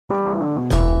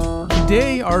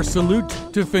Today, our salute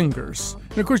to fingers.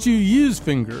 And of course, you use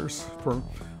fingers for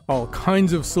all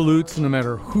kinds of salutes, no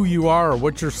matter who you are or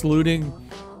what you're saluting.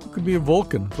 You could be a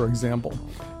Vulcan, for example.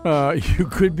 You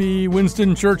could be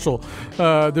Winston Churchill.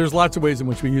 There's lots of ways in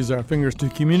which we use our fingers to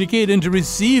communicate and to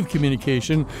receive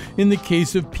communication in the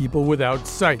case of people without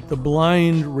sight. The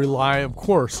blind rely, of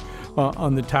course,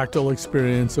 on the tactile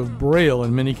experience of Braille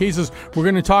in many cases. We're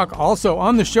going to talk also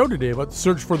on the show today about the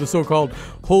search for the so-called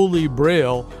Holy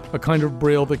Braille, a kind of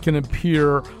Braille that can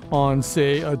appear on,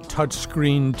 say, a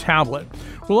touchscreen tablet.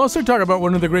 We'll also talk about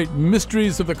one of the great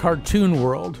mysteries of the cartoon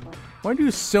world. Why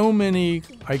do so many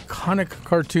iconic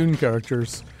cartoon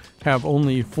characters have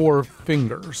only 4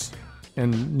 fingers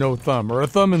and no thumb, or a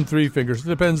thumb and 3 fingers? It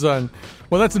depends on,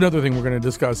 well, that's another thing we're going to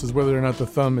discuss, is whether or not the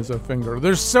thumb is a finger.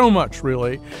 There's so much,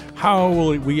 really. How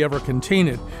will we ever contain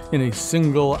it in a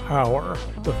single hour?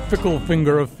 The fickle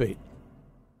finger of fate.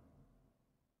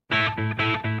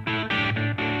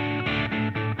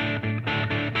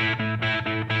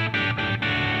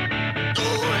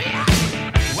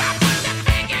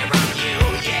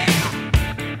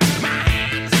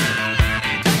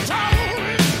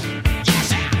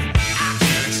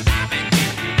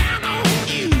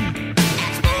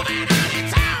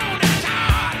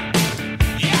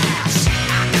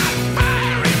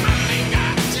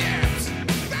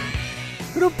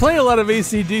 Play a lot of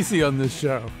AC/DC on this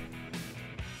show,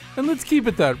 and let's keep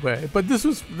it that way. But this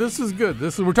is good.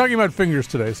 We're talking about fingers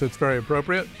today, so it's very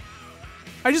appropriate.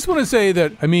 I just want to say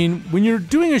that, I mean, when you're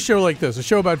doing a show like this, a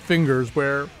show about fingers,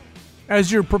 where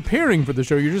as you're preparing for the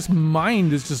show, your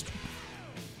mind is just,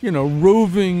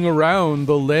 roving around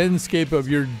the landscape of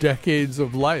your decades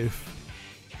of life,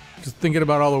 just thinking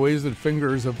about all the ways that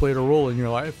fingers have played a role in your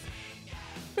life,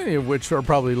 many of which are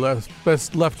probably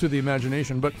best left to the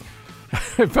imagination. But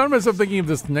I found myself thinking of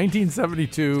this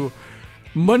 1972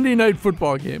 Monday Night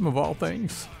Football game, of all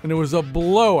things. And it was a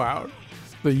blowout.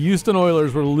 The Houston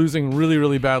Oilers were losing really,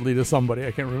 really badly to somebody.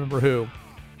 I can't remember who.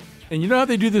 And you know how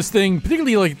they do this thing,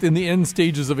 particularly like in the end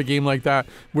stages of a game like that,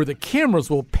 where the cameras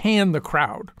will pan the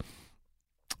crowd.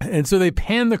 And so they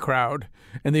pan the crowd,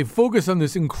 and they focus on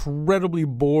this incredibly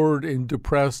bored and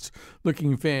depressed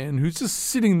looking fan who's just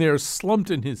sitting there slumped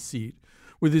in his seat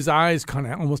with his eyes kind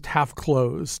of almost half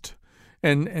closed.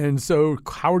 And so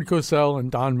Howard Cosell and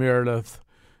Don Meredith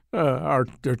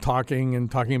they're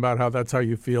talking about how that's how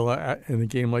you feel in a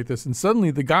game like this. And suddenly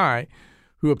the guy,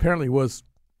 who apparently was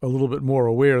a little bit more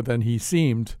aware than he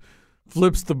seemed,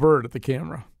 flips the bird at the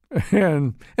camera.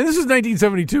 And this was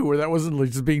 1972, where that wasn't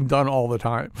just being done all the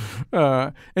time.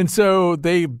 And so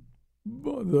the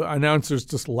announcers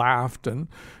just laughed, and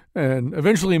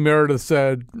eventually Meredith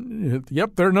said,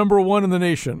 "Yep, they're number 1 in the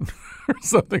nation," or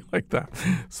something like that.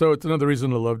 So it's another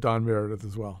reason to love Don Meredith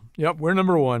as well. Yep, we're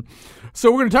number 1.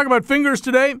 So we're going to talk about fingers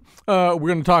today. We're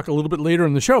going to talk a little bit later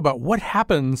in the show about what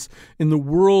happens in the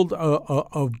world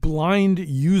of blind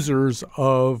users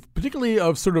particularly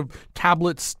of sort of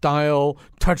tablet style,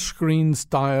 touchscreen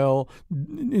style,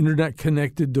 internet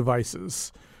connected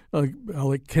devices.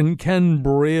 Can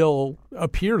Braille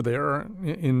appear there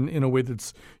in a way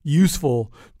that's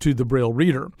useful to the Braille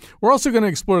reader? We're also going to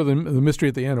explore the mystery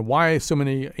at the end of why so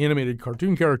many animated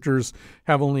cartoon characters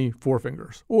have only 4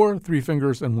 fingers, or 3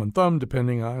 fingers and 1 thumb,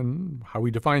 depending on how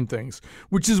we define things,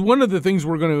 which is one of the things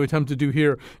we're going to attempt to do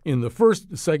here in the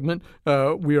first segment.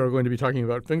 We are going to be talking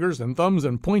about fingers and thumbs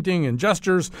and pointing and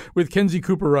gestures with Kenzie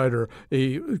Cooper-Ryder,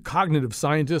 a cognitive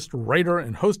scientist, writer,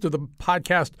 and host of the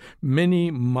podcast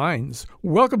Many Minds.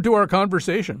 Welcome to our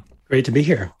conversation. Great to be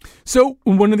here. So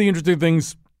one of the interesting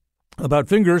things about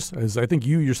fingers, as I think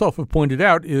you yourself have pointed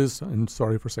out, is, and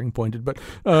sorry for saying pointed, but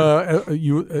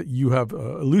you have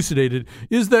elucidated,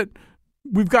 is that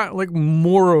we've got like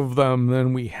more of them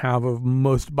than we have of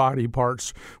most body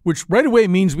parts, which right away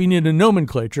means we need a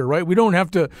nomenclature, right? We don't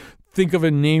have to think of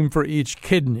a name for each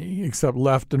kidney except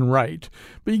left and right.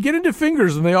 But you get into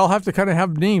fingers and they all have to kind of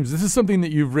have names. This is something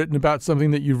that you've written about,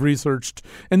 something that you've researched,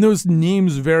 and those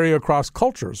names vary across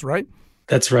cultures, right?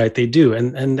 That's right, they do.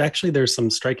 And actually there's some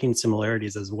striking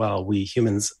similarities as well. We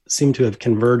humans seem to have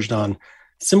converged on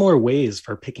similar ways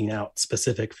for picking out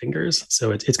specific fingers.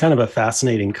 So it's kind of a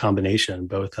fascinating combination,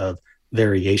 both of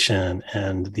variation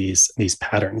and these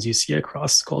patterns you see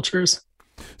across cultures.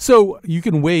 So you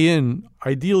can weigh in,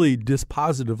 ideally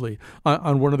dispositively,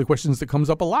 on one of the questions that comes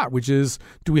up a lot, which is,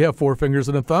 do we have 4 fingers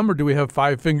and a thumb, or do we have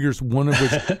 5 fingers, one of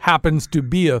which happens to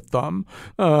be a thumb?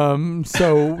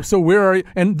 So where are you?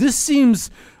 And this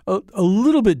seems a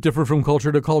little bit different from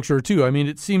culture to culture, too. I mean,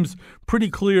 it seems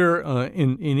pretty clear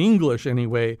in English,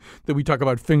 anyway, that we talk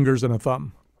about fingers and a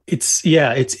thumb.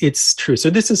 It's true. So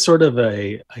this is sort of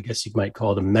I guess you might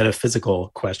call it a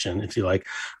metaphysical question, if you like.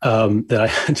 That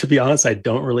I, to be honest, I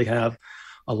don't really have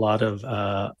a lot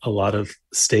of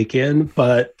stake in.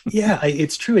 But yeah,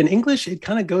 it's true. In English, it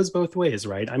kind of goes both ways,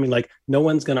 right? I mean, like no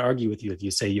one's going to argue with you if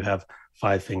you say you have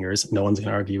 5 fingers. No one's going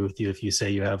to argue with you if you say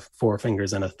you have 4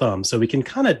 fingers and a thumb. So we can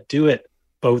kind of do it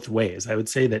both ways. I would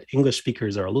say that English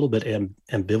speakers are a little bit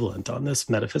ambivalent on this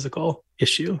metaphysical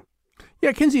issue.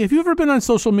 Yeah, Kinsey, have you ever been on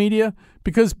social media?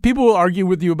 Because people will argue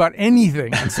with you about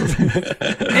anything on social media.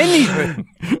 Anything.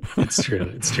 It's true.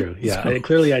 It's true. Yeah.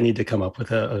 Clearly, I need to come up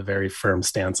with a very firm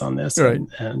stance on this, right,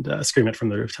 and scream it from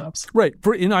the rooftops. Right.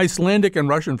 In Icelandic and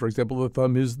Russian, for example, the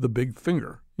thumb is the big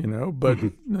finger, but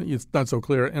it's not so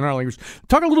clear in our language.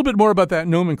 Talk a little bit more about that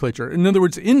nomenclature. In other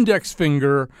words, index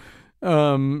finger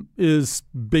is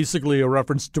basically a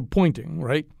reference to pointing,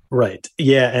 right? Right.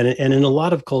 Yeah. And in a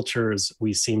lot of cultures,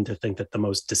 we seem to think that the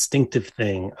most distinctive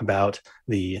thing about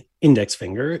the index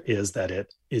finger is that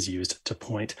it is used to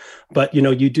point. But,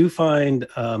 you do find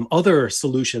other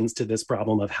solutions to this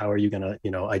problem of how are you going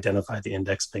to, identify the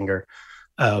index finger.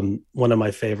 One of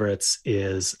my favorites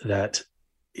is that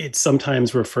it's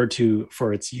sometimes referred to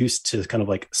for its use to kind of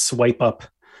like swipe up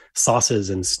sauces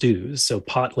and stews. So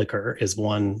pot liquor is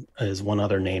one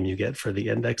other name you get for the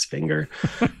index finger.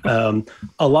 A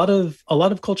lot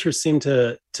of cultures seem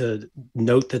to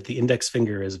note that the index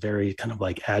finger is very kind of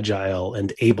like agile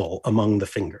and able among the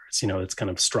fingers. It's kind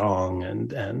of strong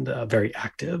and very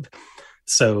active.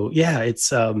 So yeah,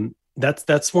 it's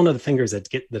that's one of the fingers that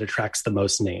attracts the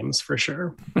most names for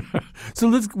sure. So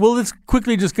let's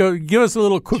quickly just give us a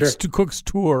little cook's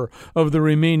tour of the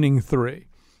remaining 3.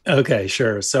 Okay,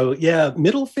 sure. So yeah,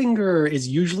 middle finger is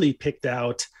usually picked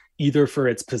out either for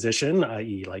its position,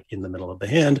 i.e. like in the middle of the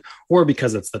hand, or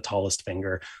because it's the tallest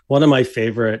finger. One of my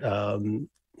favorite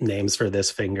names for this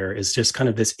finger is just kind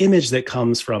of this image that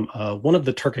comes from one of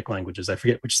the Turkic languages. I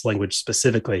forget which language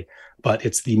specifically, but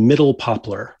it's the middle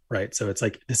poplar, right? So it's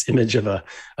like this image of a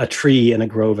tree and a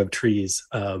grove of trees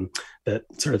that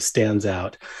sort of stands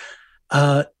out.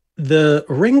 The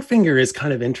ring finger is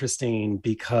kind of interesting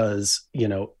because,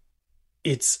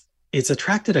 it's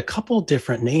attracted a couple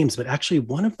different names, but actually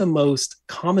one of the most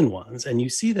common ones, and you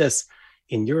see this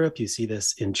in Europe, you see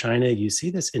this in China, you see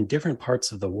this in different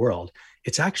parts of the world.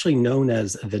 It's actually known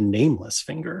as the nameless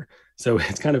finger. So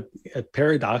it's kind of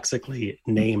paradoxically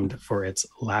named for its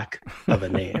lack of a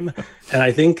name. And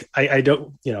I think, I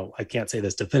don't, I can't say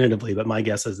this definitively, but my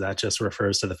guess is that just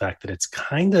refers to the fact that it's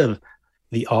kind of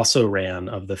the also-ran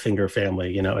of the finger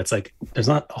family. It's like there's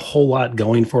not a whole lot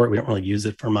going for it. We don't really use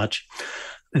it for much.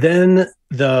 Then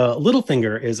the little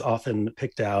finger is often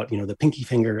picked out, the pinky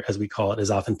finger, as we call it,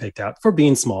 is often picked out for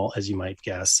being small, as you might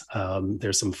guess.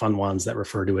 There's some fun ones that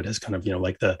refer to it as kind of,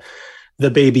 like the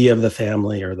baby of the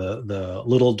family or the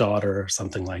little daughter or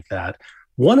something like that.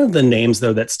 One of the names,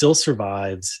 though, that still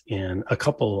survives in a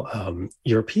couple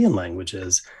European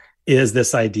languages is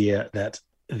this idea that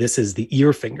this is the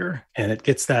ear finger, and it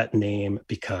gets that name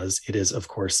because it is, of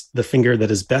course, the finger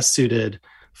that is best suited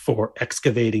for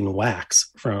excavating wax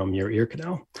from your ear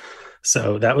canal.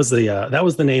 So that was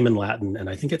the name in Latin, and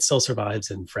I think it still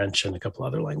survives in French and a couple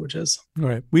other languages. All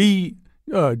right, we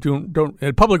don't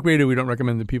at public radio. We don't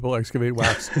recommend that people excavate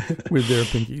wax with their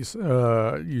pinkies.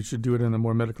 You should do it in a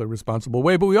more medically responsible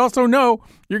way. But we also know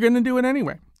you're going to do it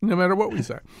anyway, no matter what we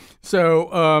say.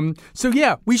 So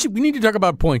yeah, we need to talk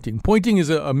about pointing. Pointing is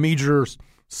a major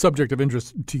subject of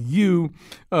interest to you,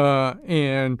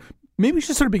 and maybe we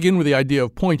should sort of begin with the idea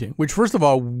of pointing, which, first of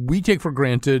all, we take for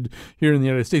granted here in the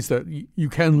United States that you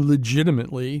can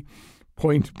legitimately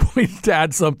point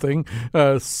at something,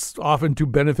 often to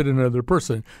benefit another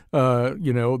person.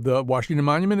 The Washington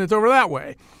Monument, it's over that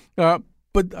way. But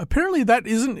apparently that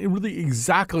isn't really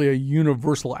exactly a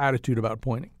universal attitude about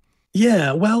pointing.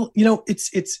 Yeah, well,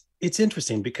 it's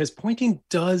interesting because pointing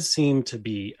does seem to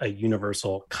be a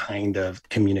universal kind of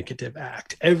communicative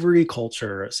act. Every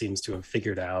culture seems to have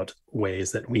figured out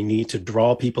ways that we need to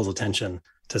draw people's attention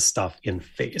to stuff in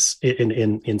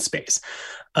space.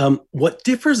 What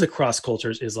differs across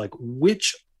cultures is like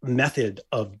which method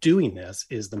of doing this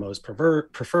is the most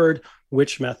preferred,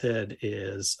 which method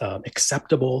is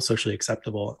socially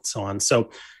acceptable, and so on. So,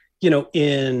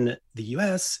 in the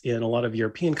US, in a lot of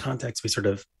European contexts, we sort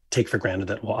of take for granted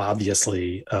that, well,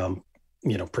 obviously,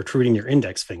 protruding your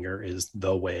index finger is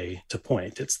the way to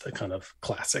point. It's the kind of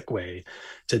classic way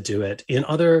to do it. In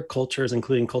other cultures,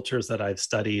 including cultures that I've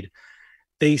studied,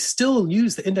 they still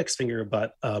use the index finger,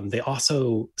 but they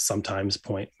also sometimes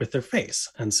point with their face.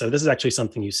 And so this is actually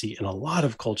something you see in a lot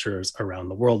of cultures around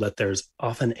the world, that there's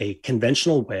often a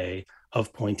conventional way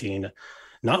of pointing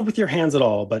not with your hands at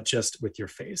all, but just with your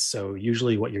face. So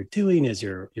usually what you're doing is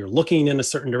you're looking in a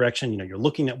certain direction, you're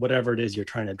looking at whatever it is you're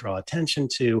trying to draw attention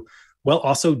to, while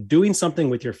also doing something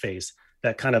with your face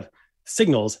that kind of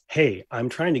signals, hey, I'm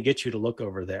trying to get you to look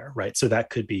over there, right? So that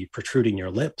could be protruding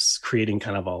your lips, creating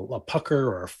kind of a pucker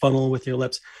or a funnel with your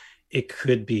lips. It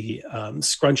could be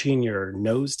scrunching your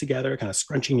nose together, kind of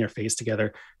scrunching your face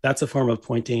together. That's a form of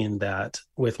pointing that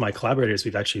with my collaborators,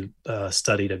 we've actually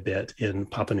studied a bit in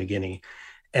Papua New Guinea.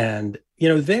 And,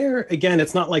 there, again,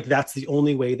 it's not like that's the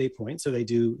only way they point. So they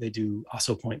do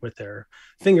also point with their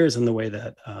fingers in the way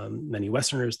that many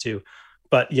Westerners do.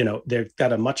 But, they've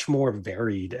got a much more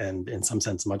varied and in some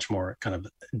sense, much more kind of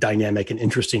dynamic and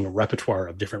interesting repertoire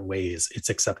of different ways it's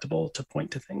acceptable to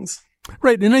point to things.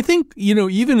 Right. And I think,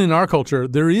 even in our culture,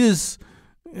 there is,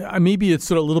 maybe it's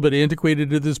sort of a little bit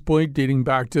antiquated at this point, dating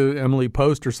back to Emily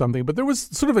Post or something, but there was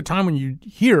sort of a time when you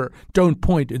hear, don't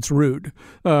point, it's rude.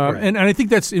 Right. And I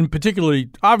think that's in particularly,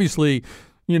 obviously,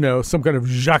 some kind of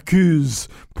j'accuse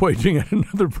pointing at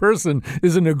another person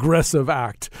is an aggressive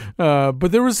act.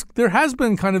 But there has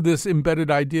been kind of this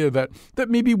embedded idea that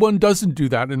maybe one doesn't do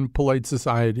that in polite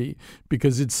society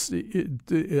because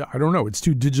I don't know, it's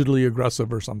too digitally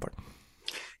aggressive or something.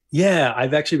 Yeah,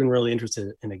 I've actually been really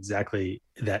interested in exactly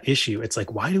that issue. It's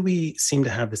like, why do we seem to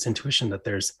have this intuition that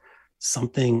there's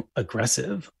something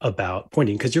aggressive about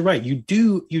pointing? Because you're right, you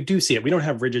do see it. We don't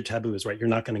have rigid taboos, right? You're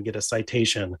not going to get a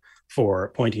citation for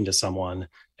pointing to someone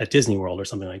at Disney World or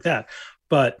something like that.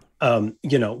 But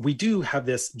we do have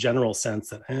this general sense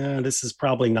that this is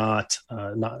probably not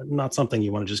something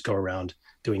you want to just go around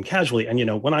doing casually.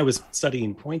 And when I was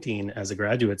studying pointing as a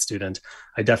graduate student,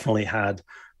 I definitely had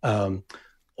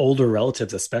older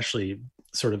relatives, especially,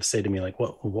 sort of say to me like,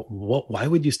 why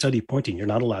would you study pointing? You're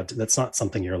not allowed to. That's not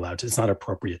something you're allowed to. It's not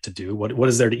appropriate to do. What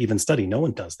is there to even study? No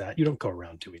one does that. You don't go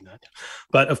around doing that.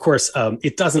 But of course,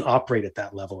 it doesn't operate at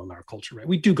that level in our culture, right?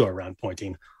 We do go around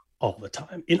pointing all the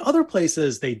time. In other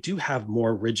places, they do have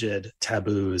more rigid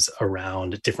taboos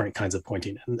around different kinds of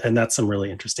pointing. And that's some really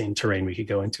interesting terrain we could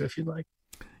go into if you'd like.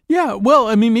 Yeah,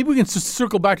 well, maybe we can just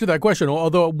circle back to that question.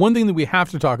 Although one thing that we have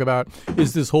to talk about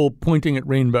is this whole pointing at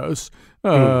rainbows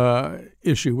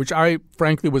issue, which I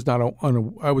frankly was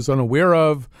I was unaware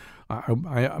of.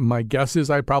 My guess is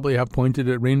I probably have pointed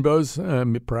at rainbows,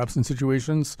 perhaps in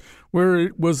situations where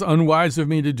it was unwise of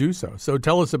me to do so. So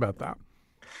tell us about that.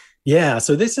 Yeah,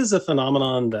 so this is a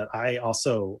phenomenon that I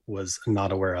also was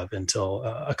not aware of until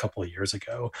a couple of years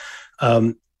ago.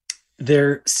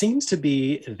 There seems to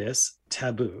be this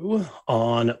taboo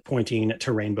on pointing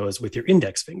to rainbows with your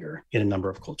index finger in a number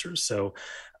of cultures. So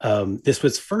this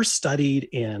was first studied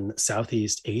in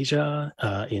Southeast Asia,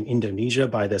 in Indonesia,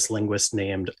 by this linguist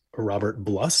named Robert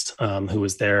Blust, who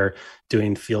was there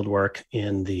doing field work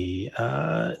in the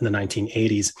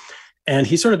 1980s. And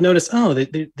he sort of noticed,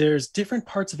 there's different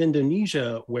parts of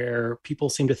Indonesia where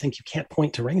people seem to think you can't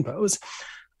point to rainbows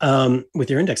with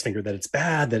your index finger, that it's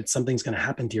bad, that something's going to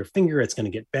happen to your finger, it's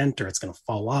going to get bent, or it's going to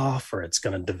fall off, or it's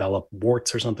going to develop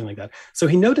warts or something like that. So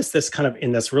he noticed this kind of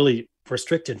in this really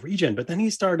restricted region, but then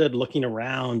he started looking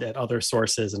around at other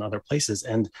sources and other places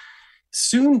and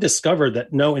soon discovered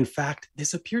that no, in fact,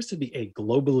 this appears to be a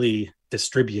globally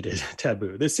distributed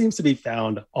taboo. This seems to be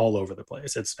found all over the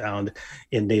place. It's found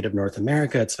in native North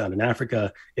America. It's found in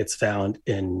Africa. It's found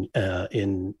in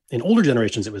older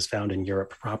generations. It was found in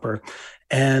Europe proper.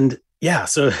 And yeah,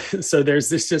 so there's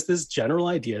this general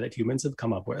idea that humans have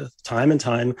come up with time and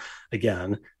time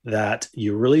again that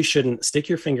you really shouldn't stick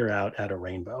your finger out at a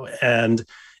rainbow. And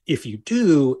if you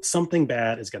do, something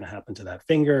bad is going to happen to that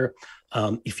finger.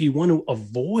 If you want to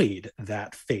avoid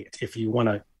that fate, if you want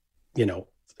to,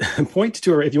 point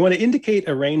to, or if you want to indicate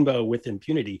a rainbow with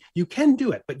impunity, you can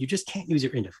do it, but you just can't use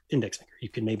your index finger. You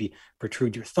can maybe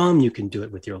protrude your thumb. You can do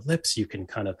it with your lips. You can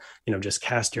kind of, just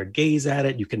cast your gaze at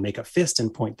it. You can make a fist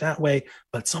and point that way.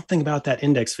 But something about that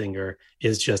index finger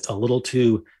is just a little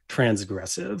too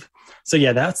transgressive. So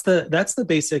yeah, that's the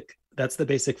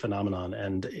basic phenomenon,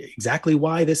 and exactly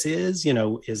why this is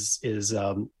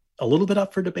a little bit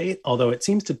up for debate. Although it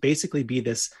seems to basically be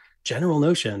this general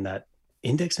notion that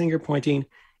index finger pointing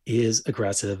is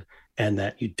aggressive, and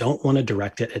that you don't want to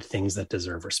direct it at things that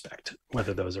deserve respect,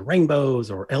 whether those are rainbows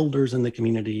or elders in the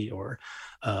community or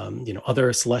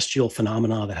other celestial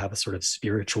phenomena that have a sort of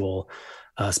spiritual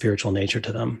nature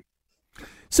to them.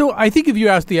 So I think if you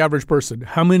ask the average person,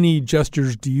 how many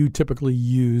gestures do you typically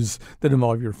use that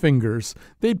involve your fingers,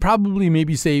 they'd probably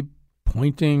maybe say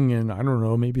pointing and, I don't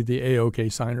know, maybe the A-OK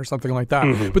sign or something like that.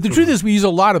 Mm-hmm. But the truth is we use a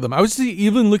lot of them. I was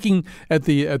even looking at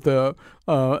the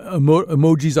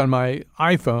emojis on my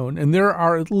iPhone, and there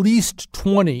are at least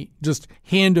 20 just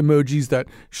hand emojis that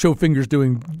show fingers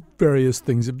doing various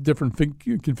things of different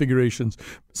configurations,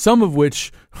 some of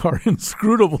which are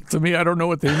inscrutable to me. I don't know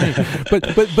what they mean.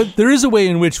 but there is a way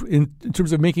in which, in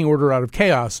terms of making order out of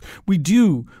chaos, we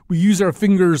use our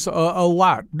fingers a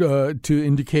lot to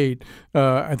indicate,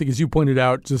 I think as you pointed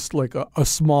out, just like a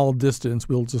small distance.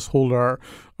 We'll just hold our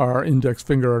index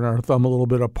finger and our thumb a little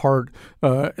bit apart.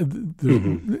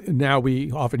 Now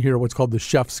we often hear what's called the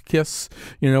chef's kiss,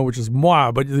 which is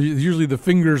moi, but usually the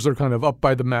fingers are kind of up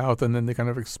by the mouth and then they kind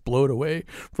of explode away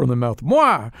from the mouth.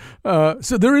 Moi!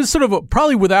 So there is sort of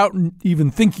probably without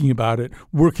even thinking about it,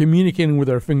 we're communicating with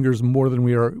our fingers more than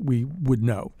we would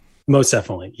know. Most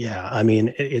definitely. Yeah. I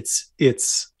mean,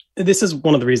 this is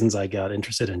one of the reasons I got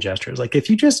interested in gestures. Like if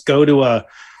you just go to a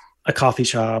coffee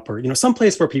shop or, some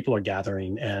place where people are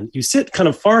gathering and you sit kind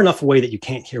of far enough away that you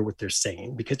can't hear what they're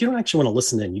saying because you don't actually want to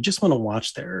listen in. You just want to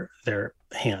watch their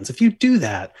hands. If you do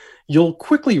that, you'll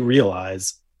quickly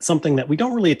realize something that we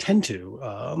don't really attend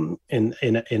to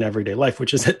in everyday life,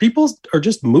 which is that people are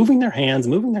just moving their hands,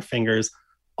 moving their fingers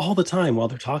all the time while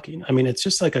they're talking. I mean, it's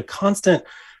just like a constant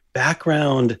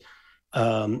background,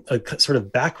 activity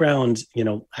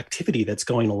that's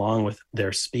going along with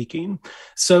their speaking.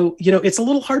 So, it's a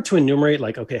little hard to enumerate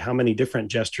like, okay, how many different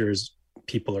gestures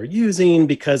people are using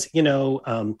because,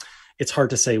 it's hard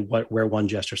to say where one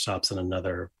gesture stops and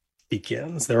another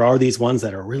begins. There are these ones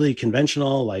that are really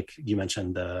conventional, like you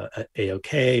mentioned the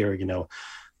A-OK or,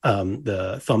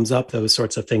 the thumbs up, those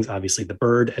sorts of things. Obviously the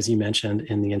bird, as you mentioned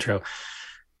in the intro.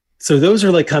 So those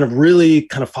are like kind of really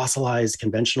kind of fossilized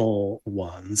conventional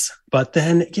ones. But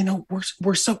then,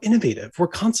 we're so innovative. We're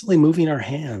constantly moving our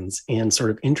hands in sort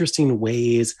of interesting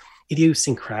ways,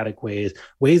 idiosyncratic ways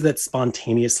that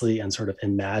spontaneously and sort of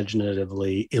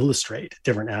imaginatively illustrate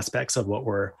different aspects of what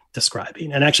we're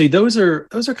describing. And actually, those are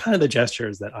kind of the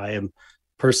gestures that I am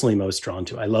personally most drawn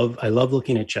to. I love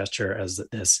looking at gesture as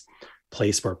this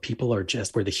place where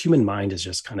where the human mind is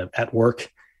just kind of at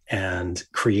work and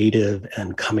creative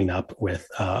and coming up with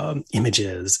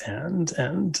images and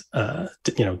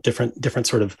different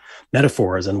sort of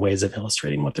metaphors and ways of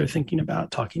illustrating what they're thinking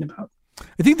about, talking about.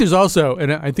 I think there's also,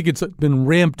 and I think it's been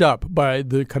ramped up by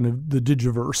the kind of the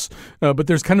digiverse, but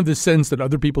there's kind of this sense that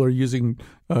other people are using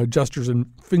gestures and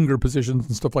finger positions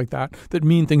and stuff like that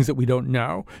mean things that we don't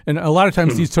know. And a lot of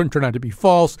times these turn out to be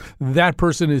false. That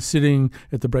person is sitting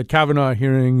at the Brett Kavanaugh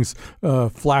hearings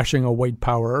flashing a white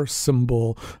power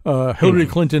symbol. Hillary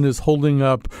Clinton is holding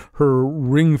up her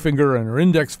ring finger and her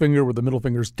index finger with the middle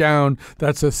fingers down.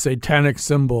 That's a satanic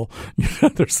symbol.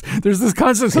 There's this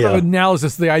constant sort of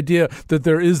analysis, the idea that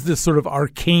there is this sort of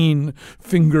arcane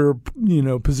finger,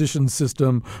 position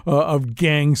system of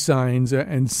gang signs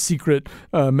and secret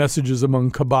messages among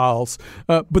cabals.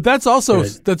 But that's also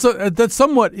that's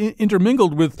somewhat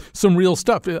intermingled with some real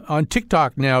stuff. On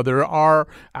TikTok now, there are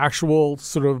actual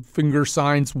sort of finger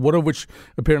signs, one of which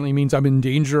apparently means I'm in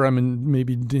danger.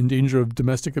 Maybe in danger of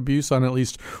domestic abuse. On at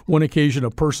least one occasion,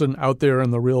 a person out there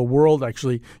in the real world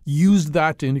actually used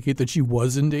that to indicate that she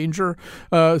was in danger.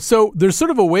 So there's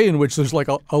sort of a way in which there's like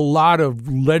a lot of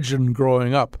legend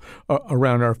growing up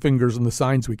around our fingers and the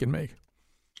signs we can make.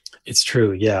 It's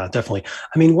true. Yeah, definitely.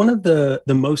 I mean, one of the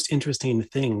most interesting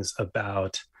things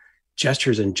about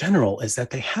gestures in general is that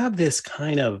they have this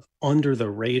kind of under the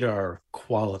radar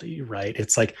quality, right?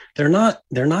 It's like they're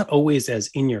not always as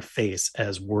in your face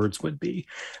as words would be.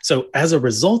 So as a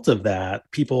result of that,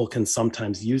 people can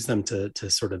sometimes use them to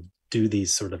sort of do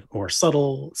these sort of more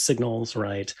subtle signals,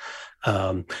 right?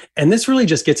 And this really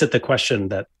just gets at the question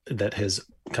that has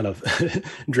kind of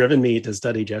driven me to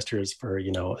study gestures for,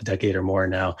 a decade or more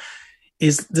now,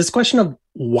 is this question of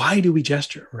why do we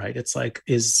gesture, right? It's like,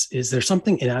 is there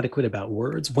something inadequate about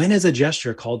words? When is a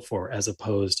gesture called for as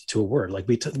opposed to a word? Like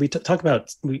we talk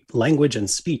about language and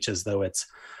speech as though it's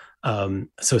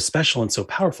so special and so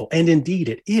powerful. And indeed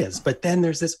it is. But then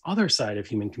there's this other side of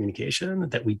human communication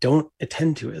that we don't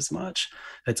attend to as much.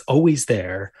 That's always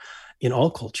there in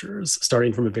all cultures,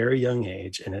 starting from a very young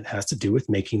age. And it has to do with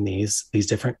making these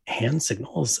different hand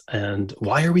signals. And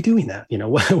why are we doing that?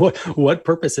 What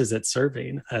purpose is it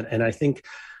serving? And I think,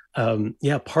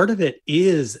 part of it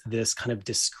is this kind of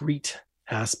discrete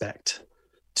aspect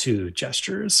to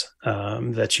gestures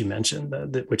that you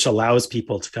mentioned, which allows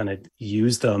people to kind of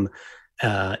use them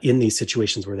in these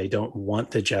situations where they don't want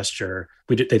the gesture,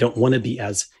 they don't want to be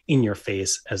as in your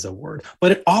face as a word.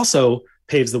 But it also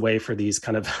paves the way for these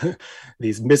kind of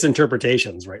these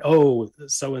misinterpretations, right? Oh,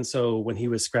 so-and-so when he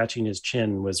was scratching his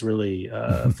chin was really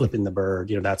flipping the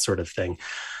bird, that sort of thing.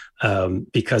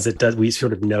 because it does. We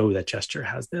sort of know that gesture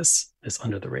has this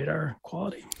under the radar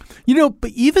quality.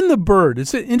 But even the bird,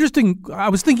 it's interesting. I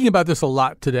was thinking about this a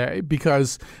lot today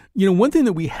because, one thing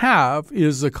that we have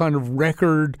is a kind of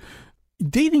record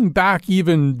dating back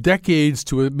even decades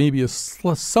to maybe a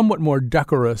somewhat more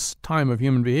decorous time of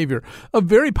human behavior, of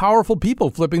very powerful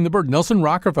people flipping the bird. Nelson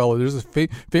Rockefeller, there's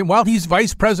while he's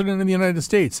vice president of the United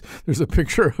States, there's a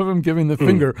picture of him giving the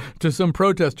finger to some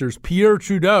protesters. Pierre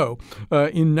Trudeau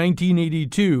in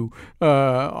 1982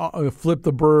 flipped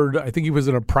the bird. I think he was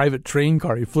in a private train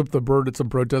car. He flipped the bird at some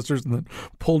protesters and then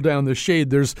pulled down the shade.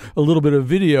 There's a little bit of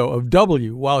video of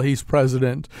W while he's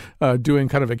president doing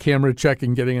kind of a camera check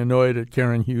and getting annoyed at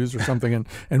Karen Hughes or something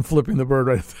and flipping the bird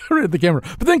right at the camera,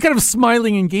 but then kind of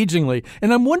smiling engagingly.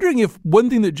 And I'm wondering if one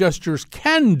thing that gestures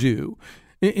can do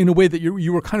in a way that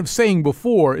you were kind of saying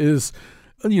before is,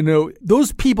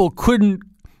 those people couldn't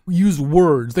use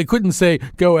words. They couldn't say,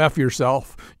 go F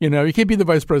yourself. You can't be the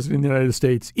vice president of the United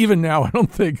States, even now, I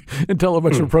don't think, and tell a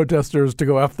bunch of protesters to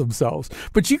go F themselves.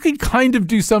 But you could kind of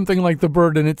do something like the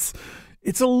bird, and it's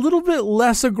a little bit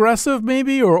less aggressive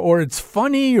maybe, or it's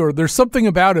funny, or there's something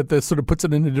about it that sort of puts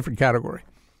it in a different category.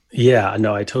 Yeah,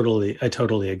 no, I totally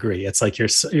agree. It's like you're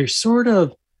sort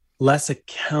of less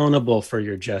accountable for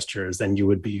your gestures than you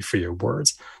would be for your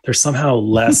words. They're somehow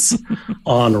less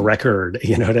on record,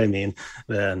 you know what I mean,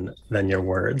 than your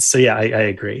words. So yeah, I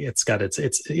agree.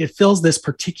 It fills this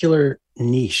particular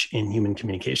niche in human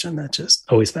communication that just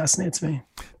always fascinates me.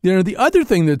 The other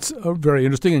thing that's very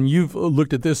interesting, and you've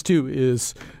looked at this too,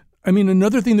 is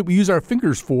another thing that we use our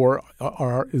fingers for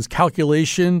is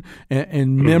calculation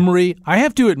and memory. I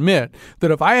have to admit that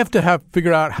if I have to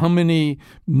figure out how many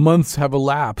months have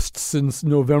elapsed since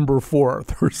November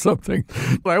 4th or something,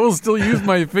 I will still use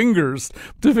my fingers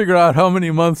to figure out how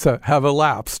many months have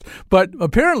elapsed. But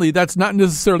apparently that's not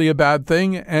necessarily a bad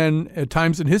thing. And at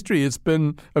times in history, it's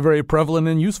been a very prevalent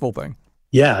and useful thing.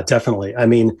 Yeah, definitely.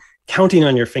 Counting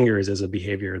on your fingers is a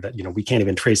behavior that, we can't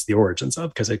even trace the origins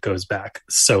of because it goes back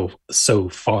so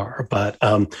far. But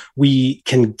we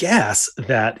can guess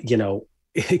that,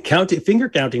 finger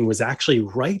counting was actually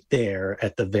right there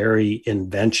at the very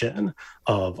invention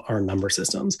of our number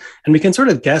systems. And we can sort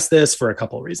of guess this for a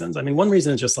couple of reasons. one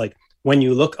reason is just like when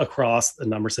you look across the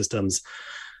number systems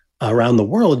around the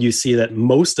world, you see that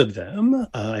most of them,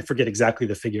 I forget exactly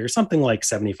the figure, something like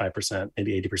 75%,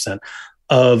 maybe 80%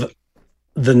 of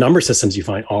the number systems you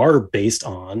find are based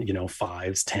on,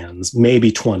 fives, tens,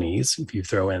 maybe 20s, if you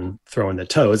throw in the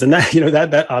toes. And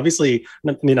that, that obviously,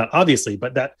 not obviously,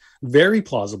 but that very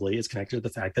plausibly is connected to the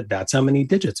fact that that's how many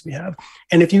digits we have.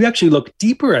 And if you actually look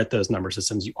deeper at those number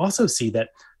systems, you also see that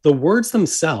the words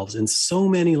themselves in so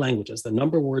many languages, the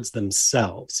number words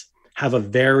themselves have a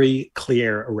very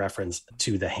clear reference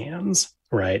to the hands,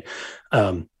 right?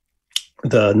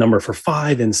 The number for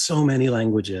 5 in so many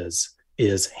languages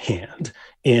is hand.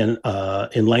 In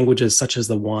languages such as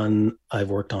the one I've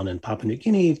worked on in Papua New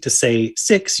Guinea, to say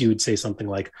 6, you would say something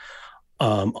like,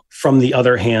 from the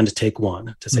other hand, take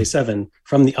 1. To say 7,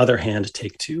 from the other hand,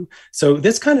 take 2. So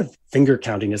this kind of finger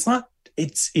counting is not,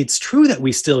 it's true that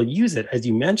we still use it, as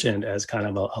you mentioned, as kind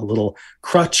of a little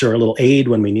crutch or a little aid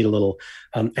when we need a little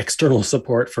external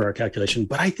support for our calculation.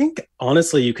 But I think,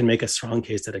 honestly, you can make a strong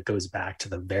case that it goes back to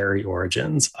the very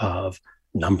origins of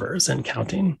numbers and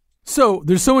counting. So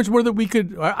there's so much more that we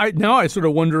could. Now I sort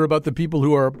of wonder about the people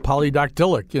who are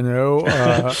polydactylic,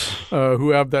 who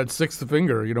have that sixth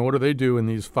finger. What do they do in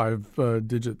these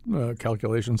 5-digit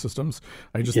calculation systems?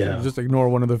 I just ignore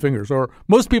one of the fingers, or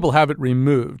most people have it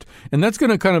removed, and that's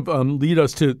going to kind of lead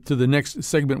us to the next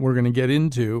segment we're going to get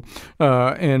into.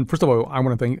 And first of all, I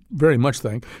want to very much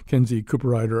thank Kenzie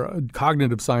Cooperrider, a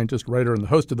cognitive scientist, writer, and the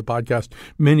host of the podcast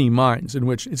Many Minds, in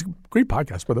which it's a great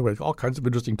podcast, by the way, all kinds of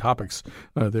interesting topics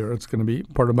there. It's going to be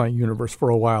part of my universe for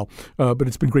a while, but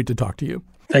it's been great to talk to you.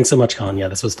 Thanks so much, Colin. Yeah,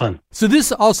 this was fun. So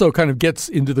this also kind of gets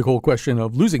into the whole question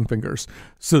of losing fingers.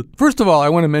 So first of all, I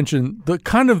want to mention the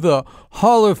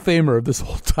Hall of Famer of this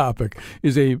whole topic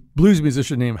is a blues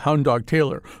musician named Hound Dog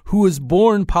Taylor, who was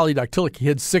born polydactylic. He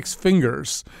had 6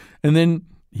 fingers, and then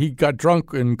he got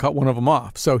drunk and cut one of them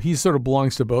off. So he sort of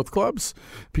belongs to both clubs,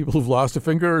 people who've lost a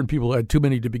finger and people who had too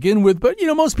many to begin with. But,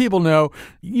 most people know,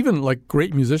 even like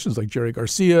great musicians like Jerry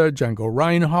Garcia, Django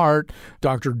Reinhardt,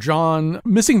 Dr. John,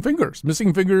 missing fingers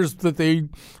that they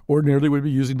ordinarily would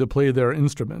be using to play their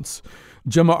instruments.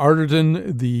 Gemma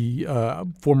Arterton, the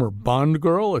former Bond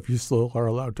girl, if you still are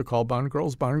allowed to call Bond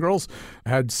girls,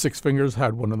 had 6 fingers,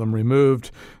 had one of them removed.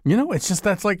 It's just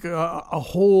that's like a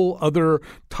whole other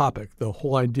topic, the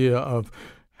whole idea of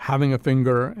having a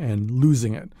finger and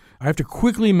losing it. I have to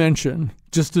quickly mention,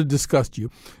 just to disgust you,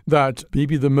 that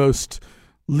maybe the most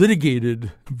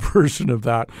litigated version of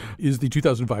that is the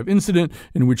 2005 incident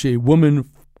in which a woman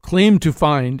claimed to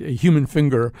find a human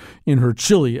finger in her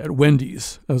chili at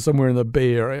Wendy's, somewhere in the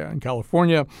Bay Area in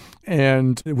California.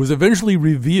 And it was eventually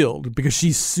revealed because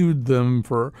she sued them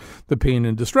for the pain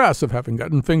and distress of having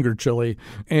gotten finger chili.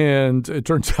 And it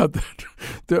turns out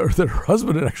that her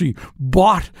husband had actually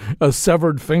bought a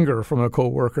severed finger from a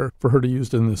coworker for her to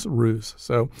use in this ruse.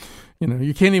 So,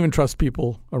 you can't even trust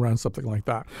people around something like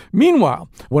that. Meanwhile,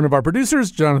 one of our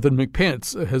producers, Jonathan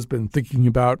McPants, has been thinking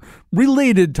about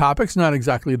related topics, not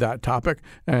exactly that topic,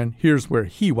 and here's where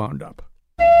he wound up.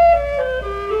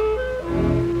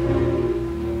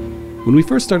 When we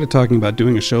first started talking about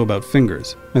doing a show about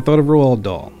fingers, I thought of Roald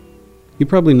Dahl. You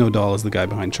probably know Dahl as the guy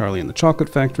behind Charlie and the Chocolate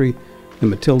Factory,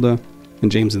 and Matilda,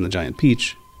 and James and the Giant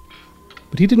Peach.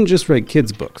 But he didn't just write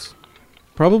kids' books.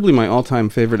 Probably my all-time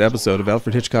favorite episode of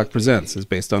Alfred Hitchcock Presents is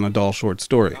based on a Dahl short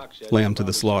story, Lamb to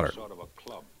the Slaughter.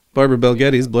 Barbara Bel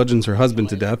Geddes bludgeons her husband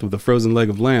to death with a frozen leg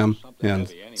of lamb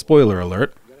and, spoiler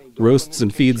alert, roasts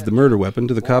and feeds the murder weapon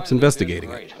to the cops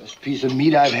investigating it. Best piece of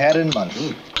meat I've had in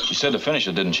months. She said to finish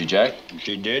it, didn't she, Jack?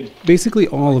 She did. Basically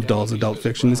all of Dahl's adult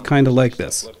fiction is kind of like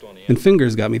this, and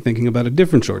Fingers got me thinking about a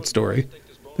different short story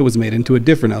that was made into a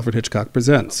different Alfred Hitchcock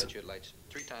Presents.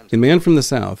 In Man from the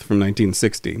South from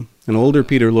 1960, an older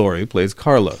Peter Lorre plays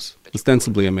Carlos,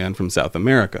 ostensibly a man from South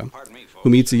America, who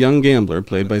meets a young gambler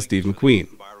played by Steve McQueen.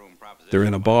 They're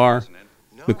in a bar,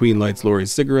 McQueen lights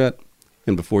Lorre's cigarette,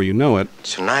 and before you know it...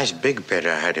 It's a nice big bed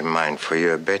I had in mind for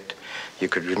you, a bit you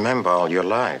could remember all your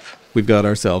life. We've got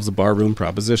ourselves a barroom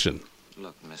proposition.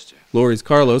 Look, mister. Lorre's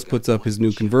Carlos puts up his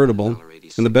new convertible,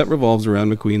 and the bet revolves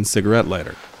around McQueen's cigarette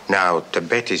lighter. Now, the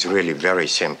bet is really very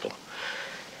simple.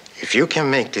 If you can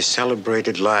make this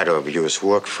celebrated lighter of yours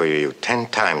work for you 10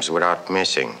 times without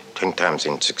missing, 10 times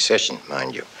in succession,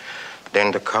 mind you,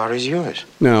 then the car is yours.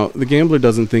 Now, the gambler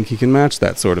doesn't think he can match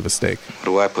that sort of a stake. What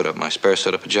do I put up, my spare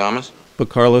set of pajamas? But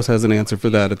Carlos has an answer for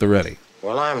that at the ready.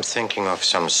 Well, I'm thinking of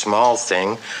some small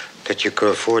thing that you could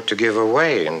afford to give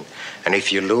away. And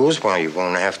if you lose, well, you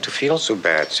won't have to feel so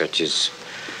bad, such as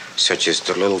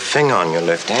the little finger on your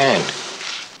left hand.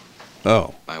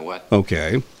 Oh. My what?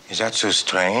 Okay. Is that so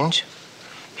strange?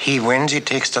 He wins, he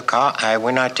takes the car. I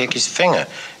win, I take his finger.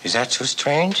 Is that so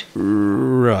strange?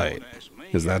 Right.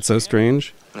 Is that so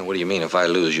strange? Now, what do you mean, if I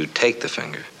lose, you take the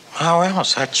finger? How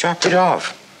else? I chop it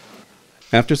off.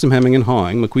 After some hemming and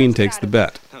hawing, McQueen takes the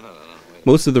bet.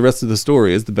 Most of the rest of the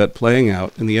story is the bet playing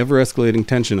out in the ever-escalating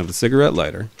tension of a cigarette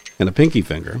lighter and a pinky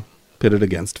finger pitted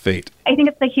against fate. I think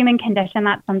it's the human condition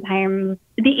that sometimes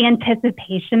the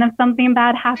anticipation of something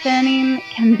bad happening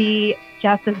can be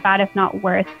just as bad, if not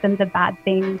worse, than the bad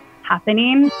thing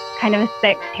happening. Kind of a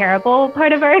sick, terrible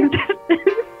part of our existence.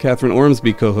 Catherine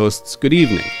Ormsby co-hosts Good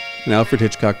Evening, an Alfred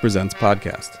Hitchcock Presents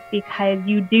podcast. Because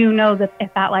you do know that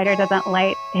if that lighter doesn't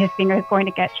light, his finger is going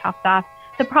to get chopped off.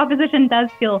 The proposition does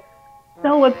feel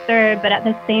so absurd, but at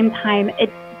the same time,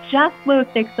 it's just low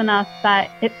stakes enough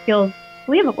that it feels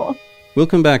believable. We'll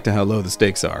come back to how low the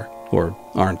stakes are, or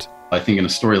aren't. I think in a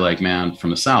story like Man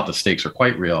from the South, the stakes are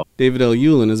quite real. David L.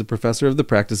 Ulin is a professor of the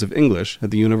practice of English at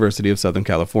the University of Southern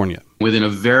California. Within a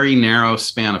very narrow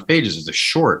span of pages, it's a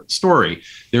short story,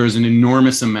 there is an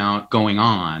enormous amount going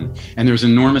on, and there's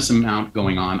an enormous amount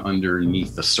going on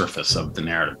underneath the surface of the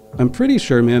narrative. I'm pretty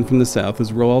sure Man from the South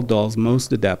is Roald Dahl's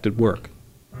most adapted work.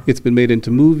 It's been made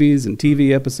into movies and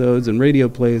TV episodes and radio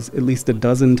plays at least a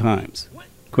dozen times.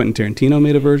 Quentin Tarantino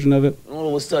made a version of it. All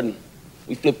of a sudden,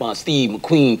 we flip on Steve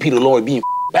McQueen, Peter Lorre being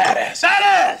badasses.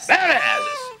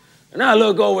 And I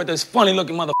look over at this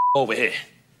funny-looking motherfucker over here,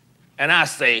 and I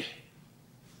say,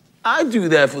 I do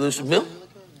that for this bill.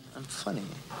 I'm funny.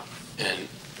 And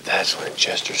that's when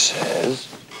Chester says,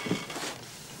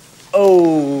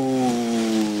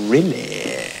 Oh, really?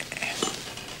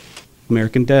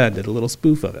 American Dad did a little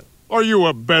spoof of it. Are you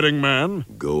a betting man?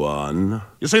 Go on.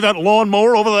 You see that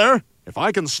lawnmower over there? If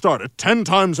I can start it 10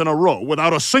 times in a row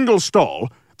without a single stall,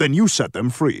 then you set them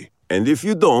free. And if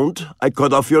you don't, I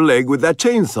cut off your leg with that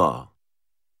chainsaw.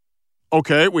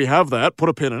 Okay, we have that. Put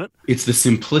a pin in it. It's the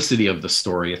simplicity of the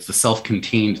story. It's the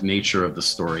self-contained nature of the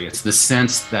story. It's the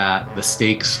sense that the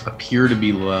stakes appear to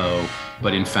be low,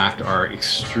 but in fact are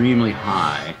extremely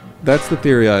high. That's the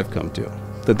theory I've come to,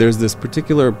 that there's this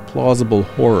particular plausible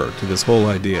horror to this whole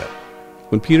idea.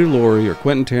 When Peter Lorre or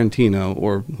Quentin Tarantino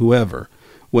or whoever,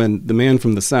 when the Man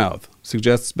from the South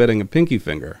suggests betting a pinky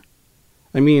finger,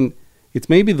 I mean, it's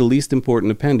maybe the least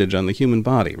important appendage on the human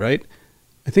body, right?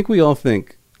 I think we all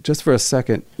think, just for a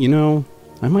second,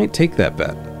 I might take that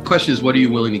bet. The question is, what are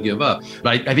you willing to give up?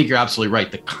 But I think you're absolutely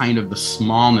right. The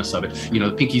smallness of it.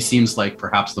 The pinky seems like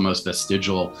perhaps the most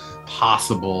vestigial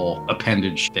possible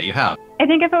appendage that you have. I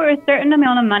think if it were a certain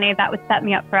amount of money that would set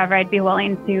me up forever, I'd be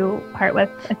willing to part with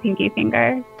a pinky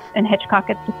finger. In Hitchcock,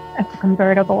 it's just a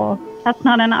convertible. That's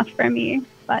not enough for me,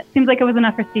 but seems like it was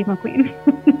enough for Steve McQueen.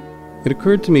 It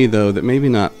occurred to me, though, that maybe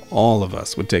not all of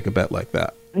us would take a bet like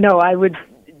that. No, I would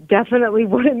definitely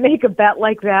wouldn't make a bet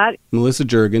like that. Melissa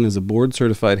Juergen is a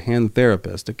board-certified hand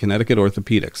therapist at Connecticut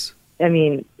Orthopedics. I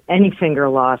mean, any finger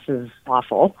loss is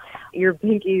awful. Your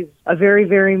pinky's a very,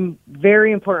 very,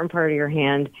 very important part of your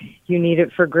hand. You need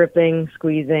it for gripping,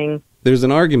 squeezing. There's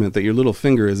an argument that your little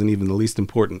finger isn't even the least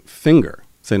important finger.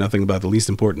 Say nothing about the least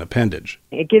important appendage.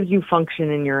 It gives you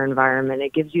function in your environment.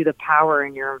 It gives you the power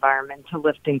in your environment to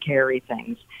lift and carry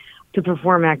things, to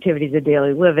perform activities of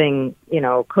daily living,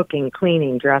 cooking,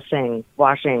 cleaning, dressing,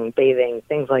 washing, bathing,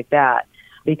 things like that.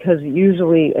 Because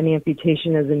usually an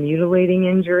amputation is a mutilating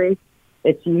injury.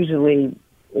 It's usually,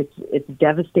 it's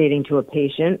devastating to a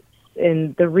patient.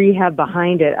 And the rehab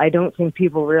behind it, I don't think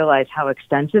people realize how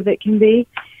extensive it can be.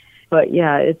 But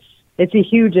yeah, it's a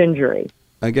huge injury.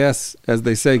 I guess, as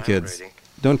they say, kids,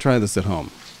 don't try this at home.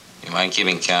 You mind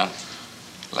keeping count?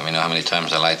 Let me know how many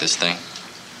times I light this thing.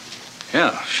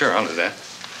 Yeah, sure, I'll do that.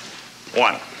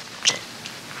 1.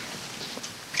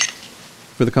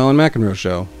 For the Colin McEnroe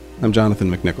Show, I'm Jonathan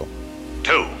McNichol.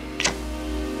 2.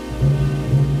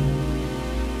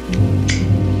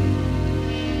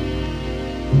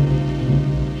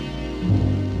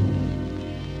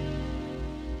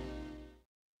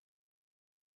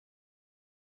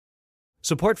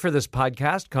 Support for this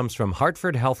podcast comes from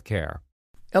Hartford Healthcare.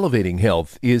 Elevating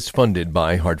Health is funded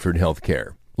by Hartford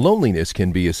Healthcare. Loneliness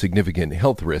can be a significant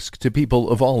health risk to people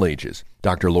of all ages.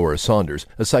 Dr. Laura Saunders,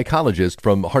 a psychologist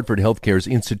from Hartford Healthcare's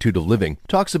Institute of Living,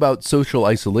 talks about social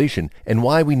isolation and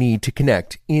why we need to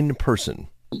connect in person.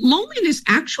 Loneliness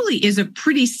actually is a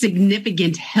pretty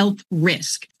significant health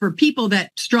risk for people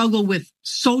that struggle with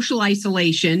social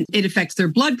isolation. It affects their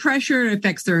blood pressure, it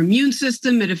affects their immune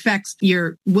system, it affects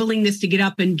your willingness to get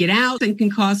up and get out, and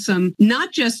can cause some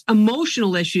not just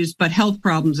emotional issues, but health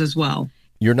problems as well.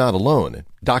 You're not alone.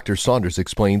 Dr. Saunders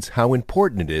explains how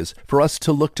important it is for us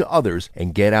to look to others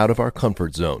and get out of our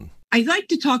comfort zone. I like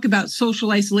to talk about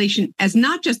social isolation as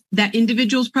not just that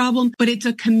individual's problem, but it's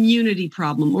a community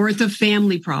problem or it's a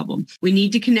family problem. We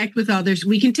need to connect with others.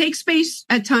 We can take space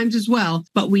at times as well,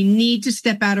 but we need to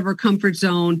step out of our comfort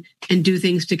zone and do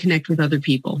things to connect with other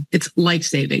people. It's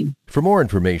life-saving. For more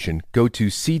information, go to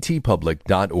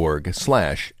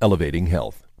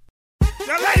ctpublic.org/elevatinghealth.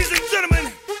 Now, ladies and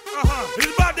gentlemen,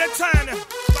 it's about that time.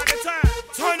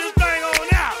 Turn this thing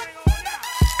on out.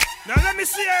 Now, let me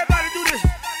see everybody do this.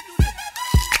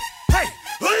 Hey,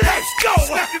 let's go.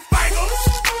 Snap your fingers,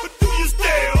 but do you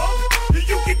still?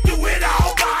 You can do it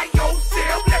all by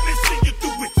yourself. Let me see you do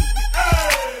it.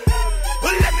 Hey,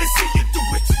 let me see you do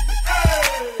it.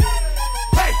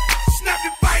 Hey, snap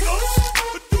your fingers,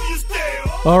 but do you still?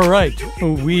 All right,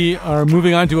 we are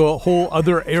moving on to a whole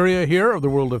other area here of the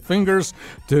world of fingers.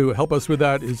 To help us with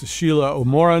that is Sheila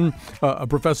O'Moran, a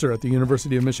professor at the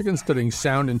University of Michigan studying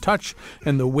sound and touch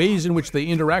and the ways in which they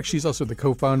interact. She's also the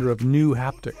co-founder of New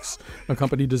Haptics, a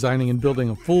company designing and building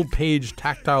a full-page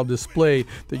tactile display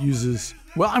that uses...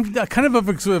 Well, I'm kind of,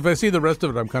 if I see the rest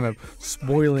of it, I'm kind of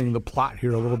spoiling the plot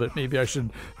here a little bit. Maybe I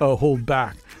should hold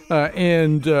back.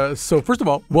 So first of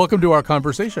all, welcome to our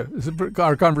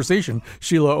conversation,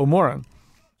 Sheila O'Moran.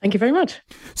 Thank you very much.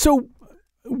 So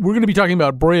we're going to be talking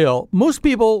about Braille. Most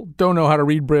people don't know how to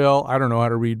read Braille. I don't know how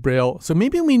to read Braille. So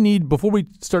maybe we need, before we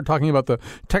start talking about the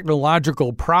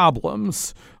technological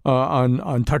problems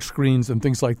on touchscreens and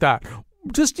things like that,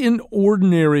 just in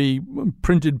ordinary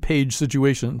printed page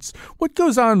situations, what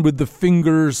goes on with the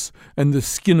fingers and the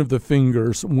skin of the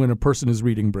fingers when a person is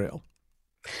reading Braille?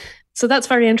 So that's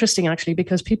very interesting, actually,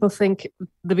 because people think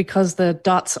that because the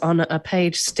dots on a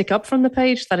page stick up from the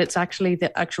page, that it's actually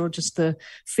just the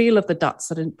feel of the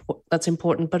dots that's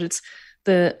important. But it's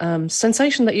the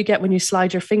sensation that you get when you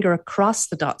slide your finger across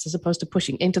the dots as opposed to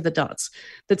pushing into the dots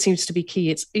that seems to be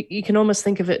key. You can almost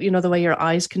think of it, the way your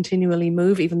eyes continually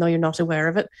move, even though you're not aware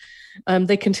of it.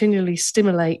 They continually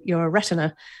stimulate your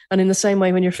retina. And in the same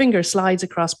way, when your finger slides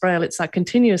across Braille, it's that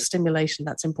continuous stimulation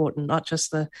that's important, not just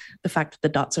the fact that the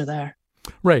dots are there.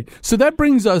 Right. So that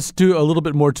brings us to a little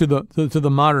bit more to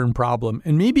the modern problem.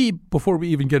 And maybe before we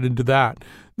even get into that,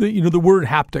 the word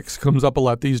haptics comes up a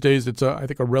lot these days. It's I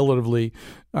think a relatively,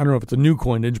 I don't know if it's a new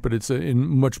coinage, but it's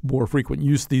in much more frequent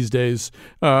use these days.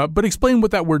 But explain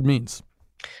what that word means.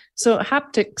 So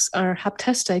haptics, or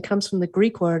hapteste, comes from the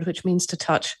Greek word, which means to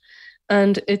touch.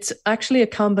 And it's actually a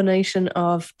combination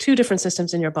of two different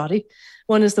systems in your body.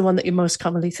 One is the one that you most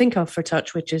commonly think of for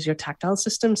touch, which is your tactile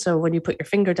system. So when you put your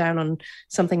finger down on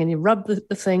something and you rub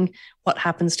the thing, what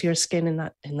happens to your skin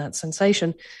in that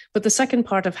sensation? But the second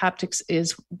part of haptics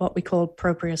is what we call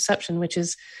proprioception, which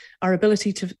is our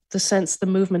ability to sense the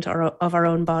movement of our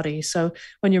own body. So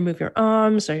when you move your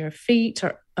arms or your feet,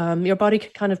 or your body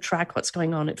can kind of track what's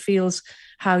going on. It feels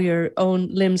how your own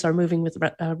limbs are moving with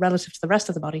relative to the rest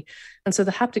of the body. And so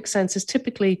the haptic sense is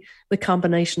typically the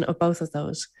combination of both of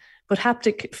those. But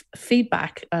haptic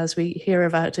feedback, as we hear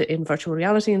about it in virtual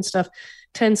reality and stuff,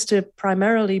 tends to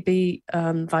primarily be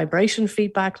vibration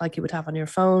feedback like you would have on your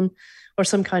phone, or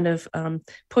some kind of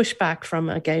pushback from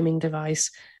a gaming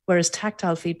device, whereas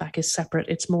tactile feedback is separate.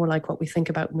 It's more like what we think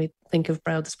about when we think of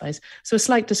braille displays. So a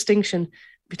slight distinction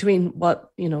between what,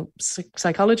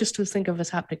 psychologists would think of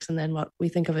as haptics and then what we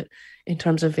think of it in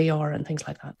terms of VR and things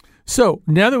like that. So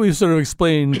now that we've sort of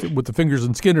explained what the fingers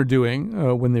and skin are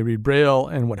doing when they read braille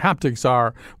and what haptics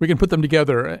are, we can put them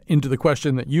together into the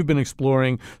question that you've been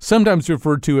exploring, sometimes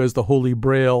referred to as the Holy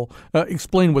Braille.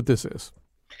 Explain what this is.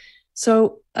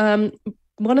 So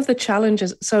one of the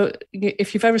challenges, so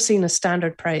if you've ever seen a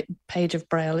standard page of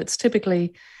braille, it's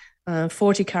typically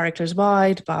 40 characters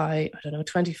wide by,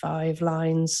 25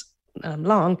 lines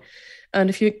long. And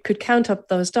if you could count up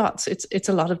those dots, it's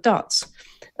a lot of dots.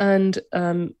 And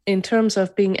in terms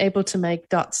of being able to make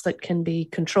dots that can be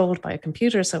controlled by a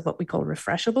computer, so what we call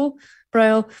refreshable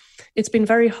braille, it's been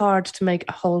very hard to make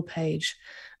a whole page.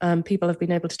 People have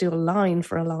been able to do a line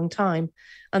for a long time.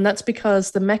 And that's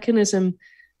because the mechanism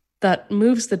that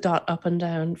moves the dot up and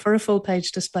down for a full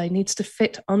page display needs to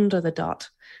fit under the dot.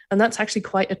 And that's actually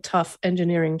quite a tough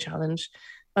engineering challenge.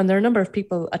 And there are a number of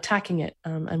people attacking it,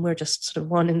 and we're just sort of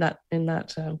one in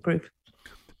that group.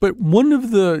 But one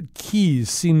of the keys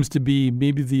seems to be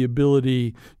maybe the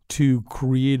ability to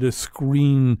create a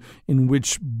screen in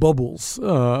which bubbles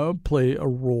play a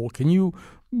role. Can you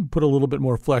put a little bit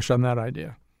more flesh on that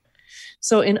idea?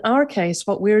 So in our case,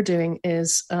 what we're doing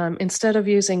is instead of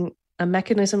using a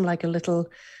mechanism like a little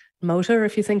motor,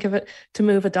 if you think of it, to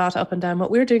move a dot up and down,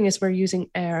 what we're doing is we're using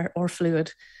air or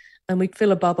fluid, and we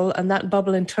fill a bubble, and that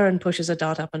bubble in turn pushes a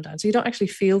dot up and down. So you don't actually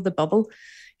feel the bubble,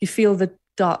 you feel the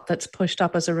dot that's pushed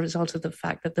up as a result of the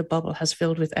fact that the bubble has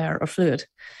filled with air or fluid.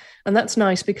 And that's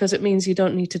nice because it means you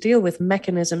don't need to deal with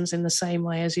mechanisms in the same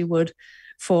way as you would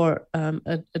for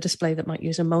a display that might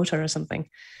use a motor or something.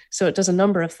 So it does a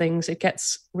number of things. It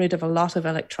gets rid of a lot of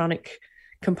electronic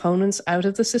components out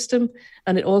of the system,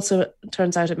 and it also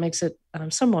turns out it makes it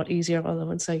somewhat easier, although I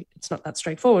would say it's not that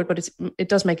straightforward, but it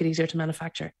does make it easier to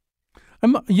manufacture.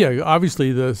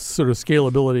 Obviously the sort of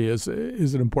scalability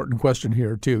is an important question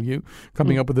here too. You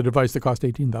coming up with a device that costs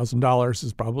 $18,000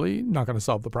 is probably not going to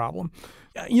solve the problem.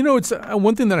 It's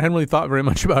one thing that I hadn't really thought very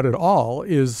much about at all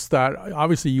is that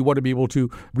obviously you want to be able to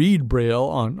read Braille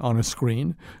on a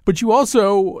screen, but you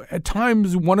also at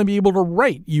times want to be able to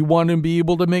write. You want to be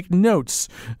able to make notes.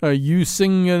 You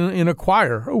sing in a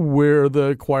choir where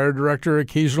the choir director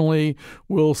occasionally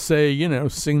will say,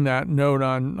 sing that note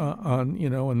on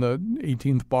in the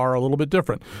 18th bar a little bit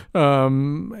different.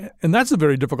 And that's a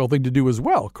very difficult thing to do as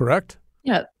well, correct?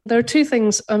 Yeah, there are two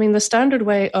things. I mean, the standard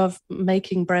way of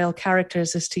making Braille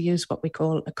characters is to use what we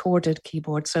call a chorded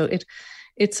keyboard. So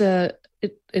it's a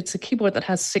keyboard that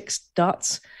has 6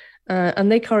 dots,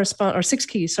 and they correspond, or 6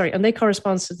 keys, sorry, and they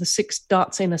correspond to the 6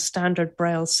 dots in a standard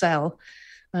Braille cell,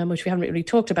 which we haven't really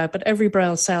talked about. But every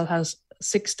Braille cell has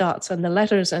 6 dots, and the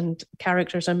letters and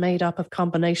characters are made up of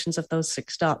combinations of those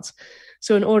 6 dots.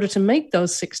 So in order to make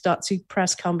those 6 dots, you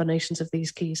press combinations of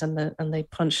these keys, and they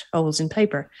punch holes in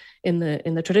paper in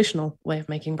the traditional way of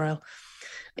making Braille.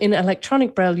 In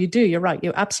electronic Braille, you're right,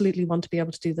 you absolutely want to be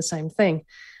able to do the same thing.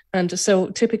 And so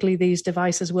typically these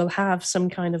devices will have some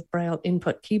kind of Braille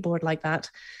input keyboard like that.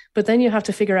 But then you have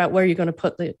to figure out where you're going to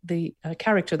put the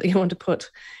character that you want to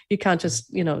put. You can't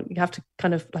just, you have to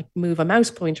kind of like move a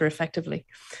mouse pointer effectively.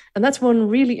 And that's one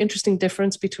really interesting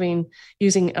difference between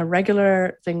using a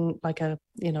regular thing like a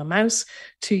mouse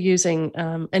to using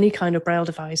any kind of Braille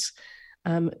device.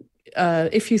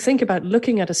 If you think about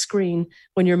looking at a screen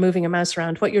when you're moving a mouse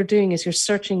around, what you're doing is you're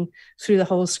searching through the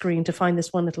whole screen to find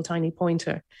this one little tiny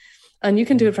pointer. And you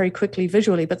can do it very quickly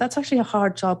visually, but that's actually a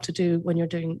hard job to do when you're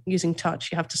using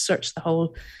touch. You have to search the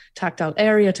whole tactile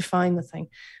area to find the thing.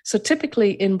 So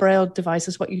typically in Braille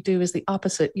devices, what you do is the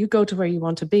opposite. You go to where you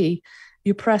want to be,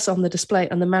 you press on the display,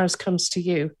 and the mouse comes to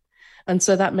you. And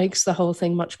so that makes the whole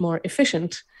thing much more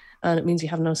efficient. And it means you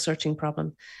have no searching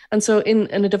problem. And so in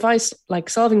a device like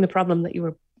solving the problem that you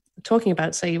were talking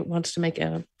about, say you wanted to make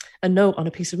a note on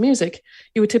a piece of music,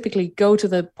 you would typically go to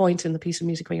the point in the piece of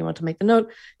music where you want to make the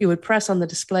note, you would press on the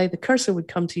display, the cursor would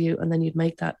come to you, and then you'd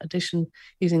make that addition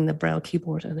using the Braille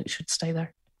keyboard, and it should stay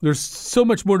there. There's so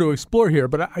much more to explore here,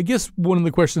 but I guess one of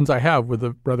the questions I have with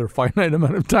a rather finite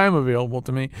amount of time available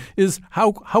to me is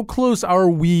how close are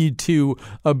we to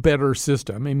a better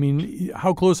system? I mean,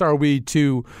 how close are we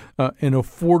to an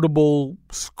affordable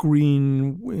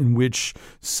screen in which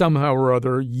somehow or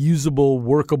other usable,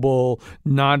 workable,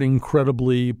 not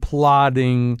incredibly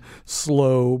plodding,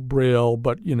 slow Braille,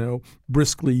 but,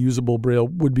 briskly usable Braille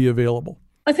would be available?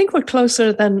 I think we're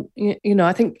closer than,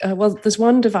 I think, there's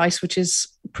one device which is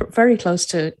very close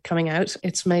to coming out.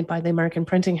 It's made by the American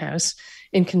Printing House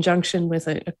in conjunction with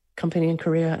a company in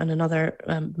Korea and another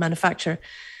manufacturer.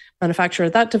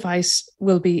 That device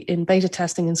will be in beta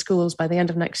testing in schools by the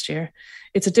end of next year.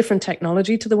 It's a different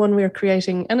technology to the one we are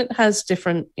creating, and it has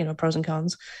different, pros and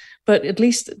cons, but at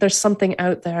least there's something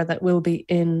out there that will be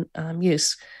in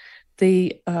use.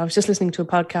 I was just listening to a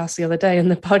podcast the other day,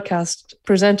 and the podcast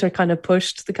presenter kind of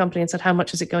pushed the company and said, how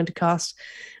much is it going to cost?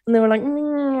 And they were like,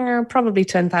 probably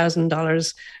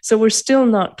 $10,000. So we're still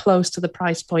not close to the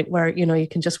price point where, you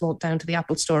can just walk down to the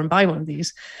Apple store and buy one of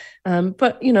these.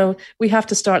 But, we have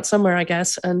to start somewhere, I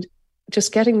guess. And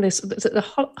just getting this, there's a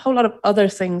whole lot of other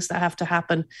things that have to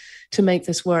happen to make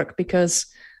this work, because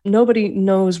nobody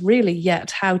knows really yet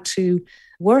how to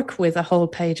work with a whole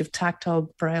page of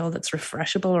tactile Braille that's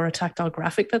refreshable, or a tactile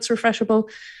graphic that's refreshable.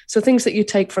 So things that you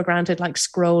take for granted, like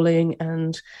scrolling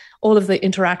and all of the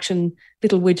interaction,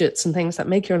 little widgets and things that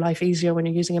make your life easier when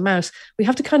you're using a mouse, we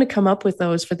have to kind of come up with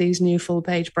those for these new full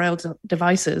page Braille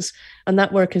devices. And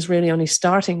that work is really only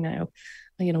starting now.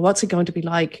 What's it going to be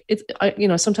like?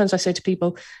 Sometimes I say to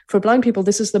people, for blind people,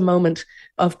 this is the moment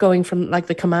of going from like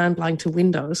the command line to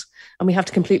Windows, and we have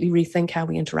to completely rethink how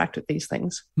we interact with these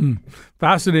things.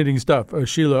 Fascinating stuff.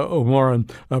 Sheila O'Moran,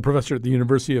 professor at the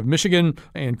University of Michigan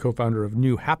and co-founder of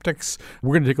New Haptics.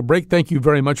 We're going to take a break. Thank you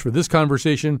very much for this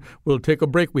conversation. We'll take a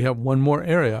break. We have one more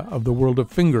area of the world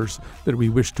of fingers that we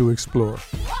wish to explore.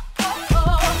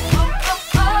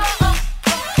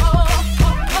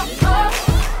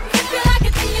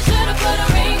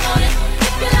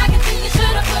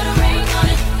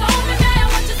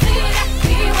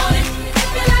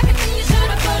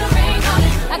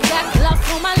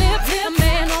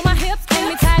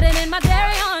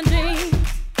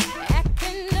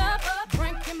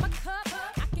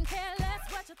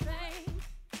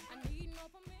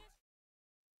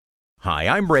 Hi,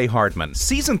 I'm Ray Hardman.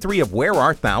 Season 3 of Where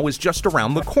Art Thou is just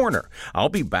around the corner. I'll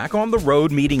be back on the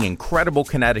road meeting incredible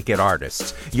Connecticut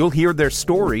artists. You'll hear their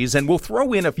stories, and we'll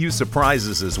throw in a few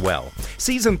surprises as well.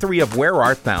 Season 3 of Where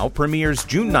Art Thou premieres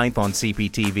June 9th on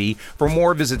CPTV. For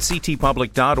more, visit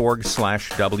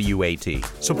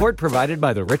ctpublic.org/WAT. Support provided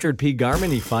by the Richard P.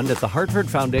 Garmany Fund at the Hartford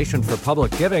Foundation for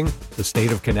Public Giving, the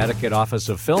State of Connecticut Office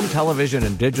of Film, Television,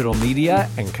 and Digital Media,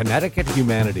 and Connecticut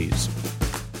Humanities.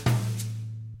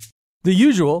 The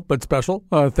usual, but special,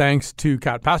 thanks to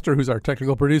Kat Pastor, who's our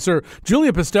technical producer.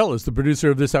 Julia Pastel is the producer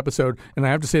of this episode, and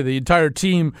I have to say the entire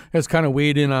team has kind of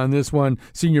weighed in on this one.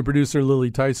 Senior producer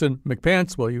Lily Tyson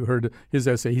McPants, well, you heard his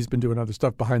essay. He's been doing other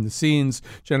stuff behind the scenes.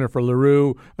 Jennifer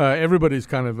LaRue, everybody's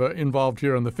kind of involved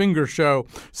here on the Finger Show.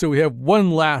 So we have one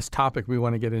last topic we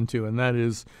want to get into, and that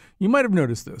is, you might have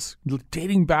noticed this,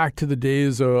 dating back to the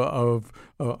days of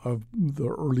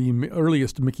the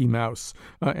earliest Mickey Mouse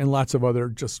and lots of other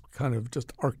just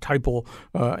archetypal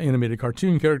animated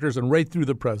cartoon characters, and right through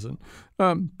the present.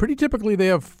 Pretty typically, they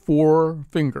have 4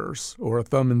 fingers, or a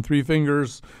thumb and 3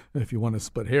 fingers, if you want to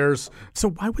split hairs. So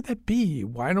why would that be?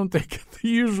 Why don't they get the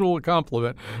usual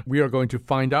compliment? We are going to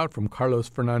find out from Carlos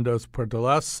Fernandez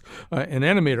Puertolas, an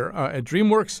animator at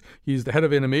DreamWorks. He's the head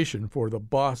of animation for the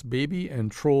Boss Baby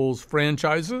and Trolls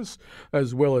franchises,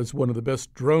 as well as one of the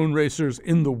best drone racers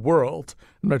in the world.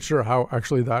 I'm not sure how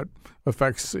actually that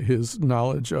affects his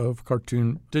knowledge of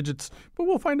cartoon digits, but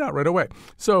we'll find out right away.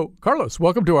 So, Carlos,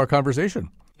 welcome to our conversation.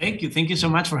 Thank you. Thank you so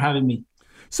much for having me.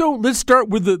 So let's start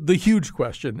with the huge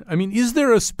question. I mean, is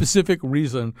there a specific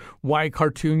reason why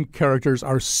cartoon characters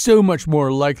are so much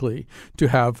more likely to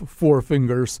have 4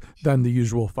 fingers than the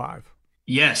usual 5?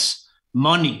 Yes,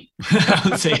 money, I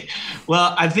would say.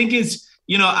 Well, I think it's,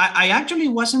 I actually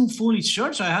wasn't fully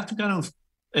sure, so I have to kind of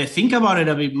think about it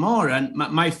a bit more. And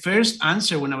my first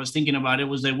answer when I was thinking about it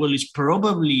was that, well, it's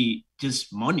probably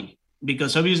just money,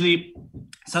 because obviously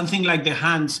something like the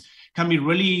hands can be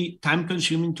really time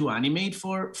consuming to animate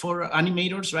for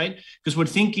animators, right? Because we're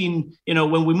thinking,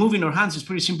 when we move in our hands, it's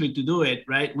pretty simple to do it,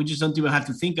 right? We just don't even have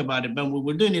to think about it. But when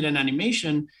we're doing it in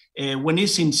animation, when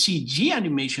it's in CG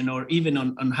animation or even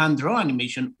on hand draw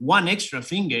animation, one extra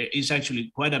finger is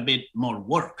actually quite a bit more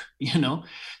work,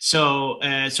 So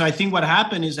I think what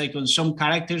happened is like on some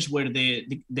characters where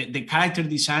the character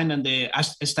design and the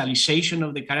stylization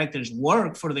of the characters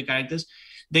work for the characters,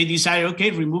 they decided,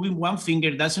 okay, removing one finger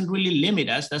doesn't really limit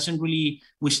us,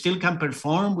 we still can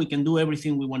perform, we can do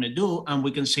everything we want to do, and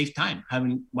we can save time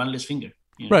having one less finger.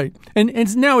 Right.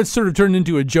 And now it's sort of turned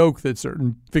into a joke that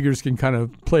certain figures can kind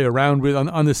of play around with.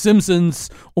 On The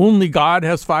Simpsons, only God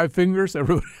has 5 fingers.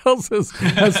 Everybody else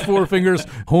has 4 fingers.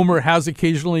 Homer has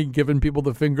occasionally given people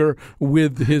the finger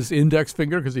with his index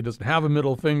finger because he doesn't have a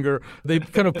middle finger. They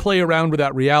kind of play around with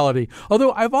that reality.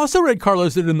 Although I've also read,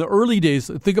 Carlos, that in the early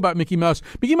days, think about Mickey Mouse.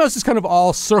 Mickey Mouse is kind of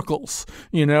all circles,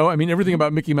 I mean, everything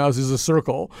about Mickey Mouse is a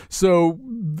circle. So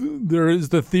there is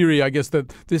the theory, I guess,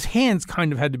 that his hands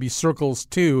kind of had to be circles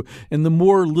too, and the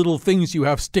more little things you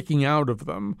have sticking out of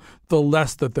them, the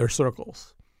less that they're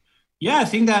circles. Yeah, I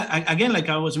think that, again, like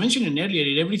I was mentioning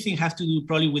earlier, everything has to do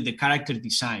probably with the character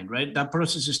design, right? That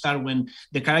process starts when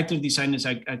the character designers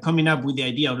are coming up with the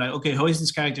idea of like, okay, how is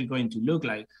this character going to look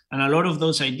like? And a lot of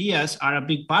those ideas are a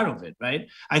big part of it, right?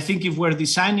 I think if we're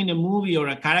designing a movie or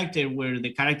a character where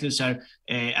the characters are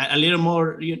a little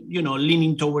more,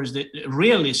 leaning towards the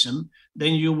realism,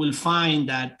 then you will find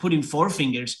that putting 4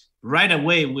 fingers right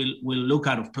away will look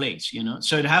out of place,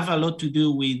 So it have a lot to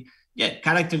do with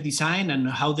character design and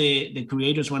how the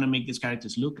creators want to make these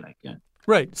characters look like. Yeah.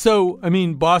 Right. So, I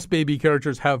mean, Boss Baby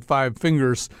characters have 5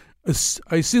 fingers.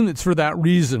 I assume it's for that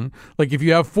reason. Like if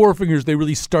you have 4 fingers, they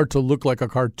really start to look like a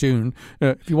cartoon.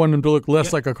 If you want them to look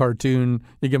less like a cartoon,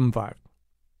 you give them 5.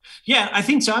 Yeah, I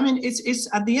think so. I mean, it's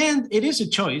at the end, it is a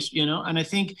choice, and I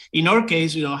think in our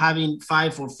case, having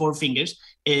 5 or 4 fingers,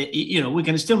 we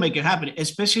can still make it happen,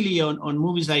 especially on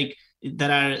movies like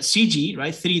that are CG,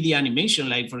 right? 3D animation,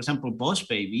 like for example, Boss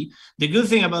Baby. The good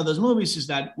thing about those movies is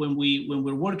that when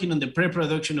we're working on the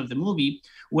pre-production of the movie,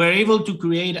 we're able to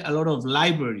create a lot of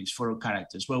libraries for our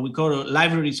characters, what we call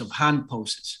libraries of hand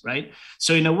poses, right?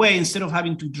 So in a way, instead of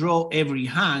having to draw every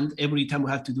hand every time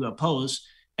we have to do a pose,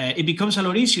 it becomes a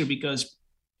lot easier because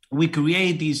we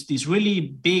create this really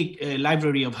big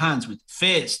library of hands with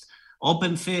fist,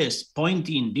 open fist,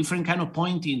 pointing, different kind of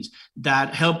pointings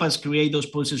that help us create those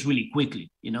poses really quickly,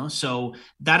 So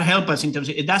that helps us in terms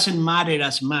of, it doesn't matter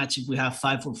as much if we have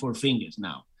 5 or 4 fingers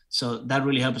now. So that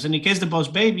really helps us. And in case the Boss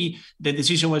Baby, the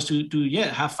decision was to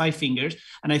have 5 fingers.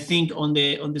 And I think on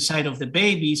the side of the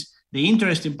babies, the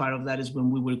interesting part of that is when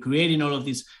we were creating all of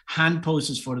these hand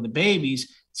poses for the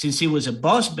babies, since it was a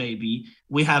Boss Baby,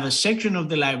 we have a section of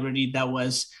the library that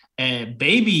was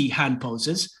baby hand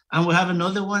poses, and we have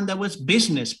another one that was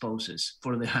business poses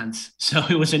for the hands. So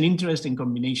it was an interesting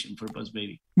combination for Boss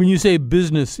Baby. When you say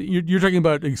business, you're talking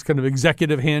about kind of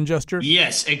executive hand gestures?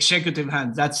 Yes, executive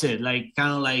hands. That's it. Like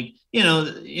kind of like,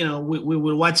 we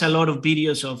will watch a lot of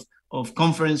videos of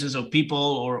conferences of people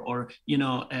or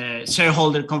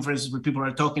shareholder conferences where people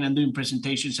are talking and doing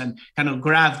presentations and kind of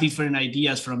grab different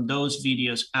ideas from those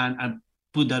videos and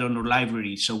put that on our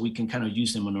library so we can kind of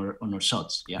use them on our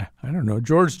shots. Yeah. I don't know.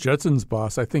 George Jetson's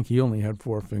boss, I think he only had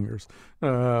 4 fingers.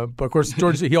 But of course,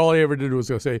 George, all he ever did was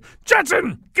go say,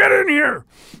 "Jetson, get in here."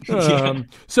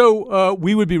 So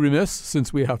we would be remiss,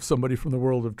 since we have somebody from the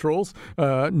world of Trolls,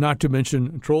 not to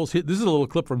mention Trolls. This is a little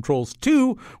clip from Trolls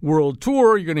 2 World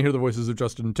Tour. You're going to hear the voices of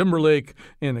Justin Timberlake,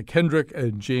 Anna Kendrick,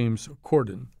 and James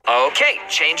Corden. Okay,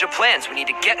 change of plans. We need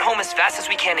to get home as fast as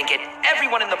we can and get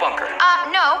everyone in the bunker.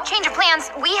 No, change of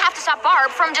plans. We have to stop Barb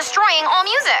from destroying all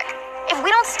music. If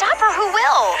we don't stop her, who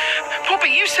will?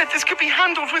 Poppy, you said this could be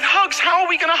handled with hugs. How are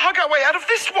we going to hug our way out of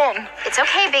this one? It's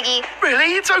okay, Biggie.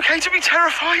 Really? It's okay to be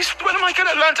terrified? When am I going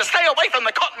to learn to stay away from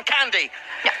the cotton candy?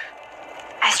 No.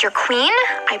 As your queen,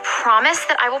 I promise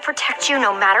that I will protect you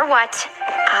no matter what.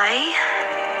 I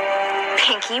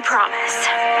pinky promise.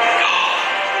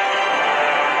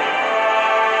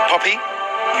 Poppy,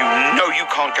 you know you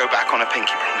can't go back on a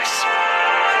pinky promise.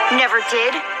 Never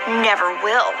did, never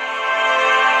will.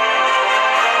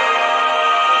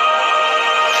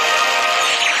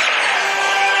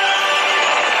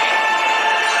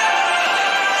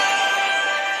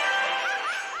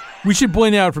 We should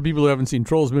point out for people who haven't seen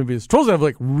Trolls movies, Trolls have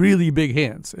like really big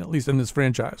hands, at least in this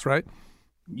franchise, right?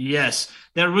 Yes,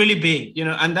 they're really big,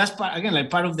 and that's part, again, like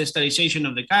part of the stylization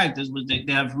of the characters was they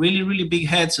have really, really big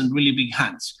heads and really big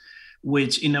hands,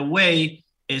 which in a way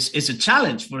is a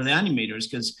challenge for the animators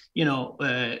because,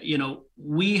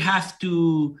 we have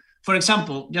to for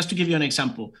example, just to give you an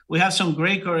example, we have some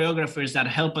great choreographers that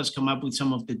help us come up with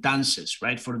some of the dances,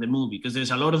 right, for the movie, because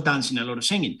there's a lot of dancing, a lot of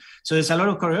singing. So there's a lot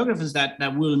of choreographers that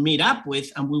we'll meet up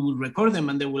with, and we will record them,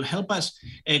 and they will help us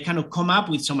kind of come up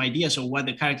with some ideas of what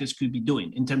the characters could be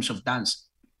doing in terms of dance.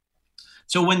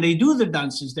 So when they do the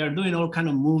dances, they're doing all kind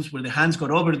of moves where the hands go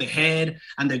over the head,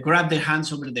 and they grab their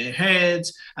hands over their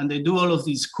heads, and they do all of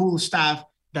these cool stuff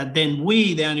that then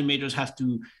we, the animators, have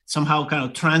to somehow kind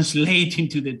of translate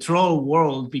into the troll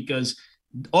world, because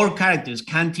our characters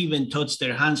can't even touch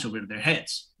their hands over their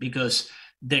heads because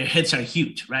their heads are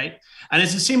huge, right? And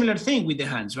it's a similar thing with the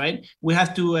hands, right? We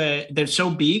have to, they're so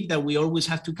big that we always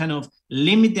have to kind of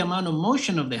limit the amount of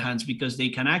motion of the hands because they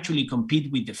can actually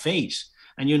compete with the face.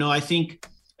 And, you know, I think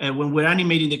when we're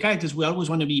animating the characters, we always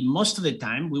want to be, most of the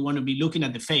time, we want to be looking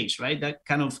at the face, right? That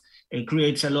kind of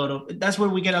creates a lot of, that's where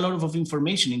we get a lot of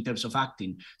information in terms of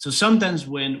acting. So sometimes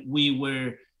when we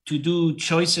were to do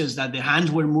choices that the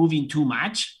hands were moving too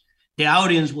much, the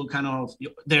audience will kind of,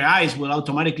 their eyes will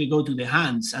automatically go to the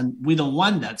hands, and we don't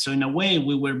want that. So in a way,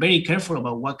 we were very careful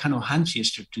about what kind of hand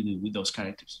gesture to do with those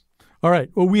characters. All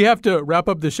right. Well, we have to wrap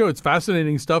up the show. It's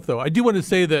fascinating stuff, though. I do want to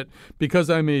say that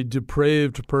because I'm a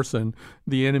depraved person,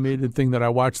 the animated thing that I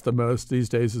watch the most these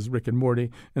days is Rick and Morty.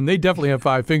 And they definitely have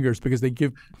 5 fingers because they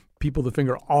give people the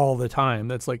finger all the time.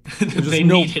 That's like,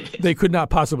 they could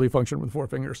not possibly function with 4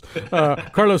 fingers.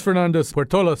 Carlos Fernandez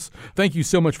Puertolas, thank you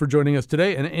so much for joining us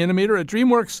today. An animator at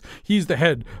DreamWorks. He's the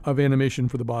head of animation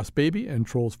for the Boss Baby and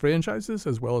Trolls franchises,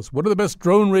 as well as one of the best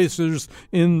drone racers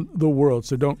in the world.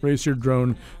 So don't race your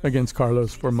drone against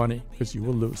Carlos for money, because you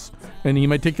will lose. And he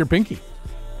might take your pinky.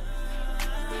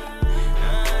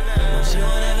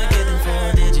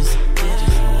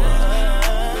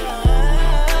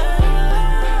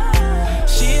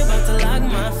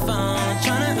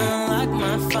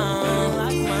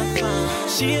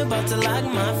 She about to lock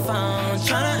my phone,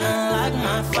 tryna unlock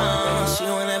my phone. She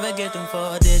won't ever get them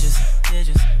 4 digits,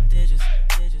 digits, digits,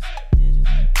 digits,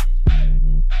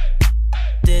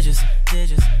 digits,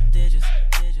 digits, digits, digits,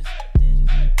 digits,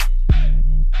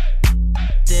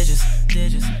 digits,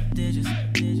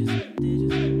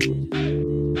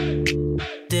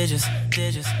 digits,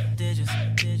 digits, digits,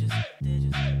 digits,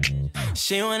 digits.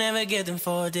 She won't ever get them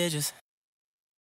 4 digits.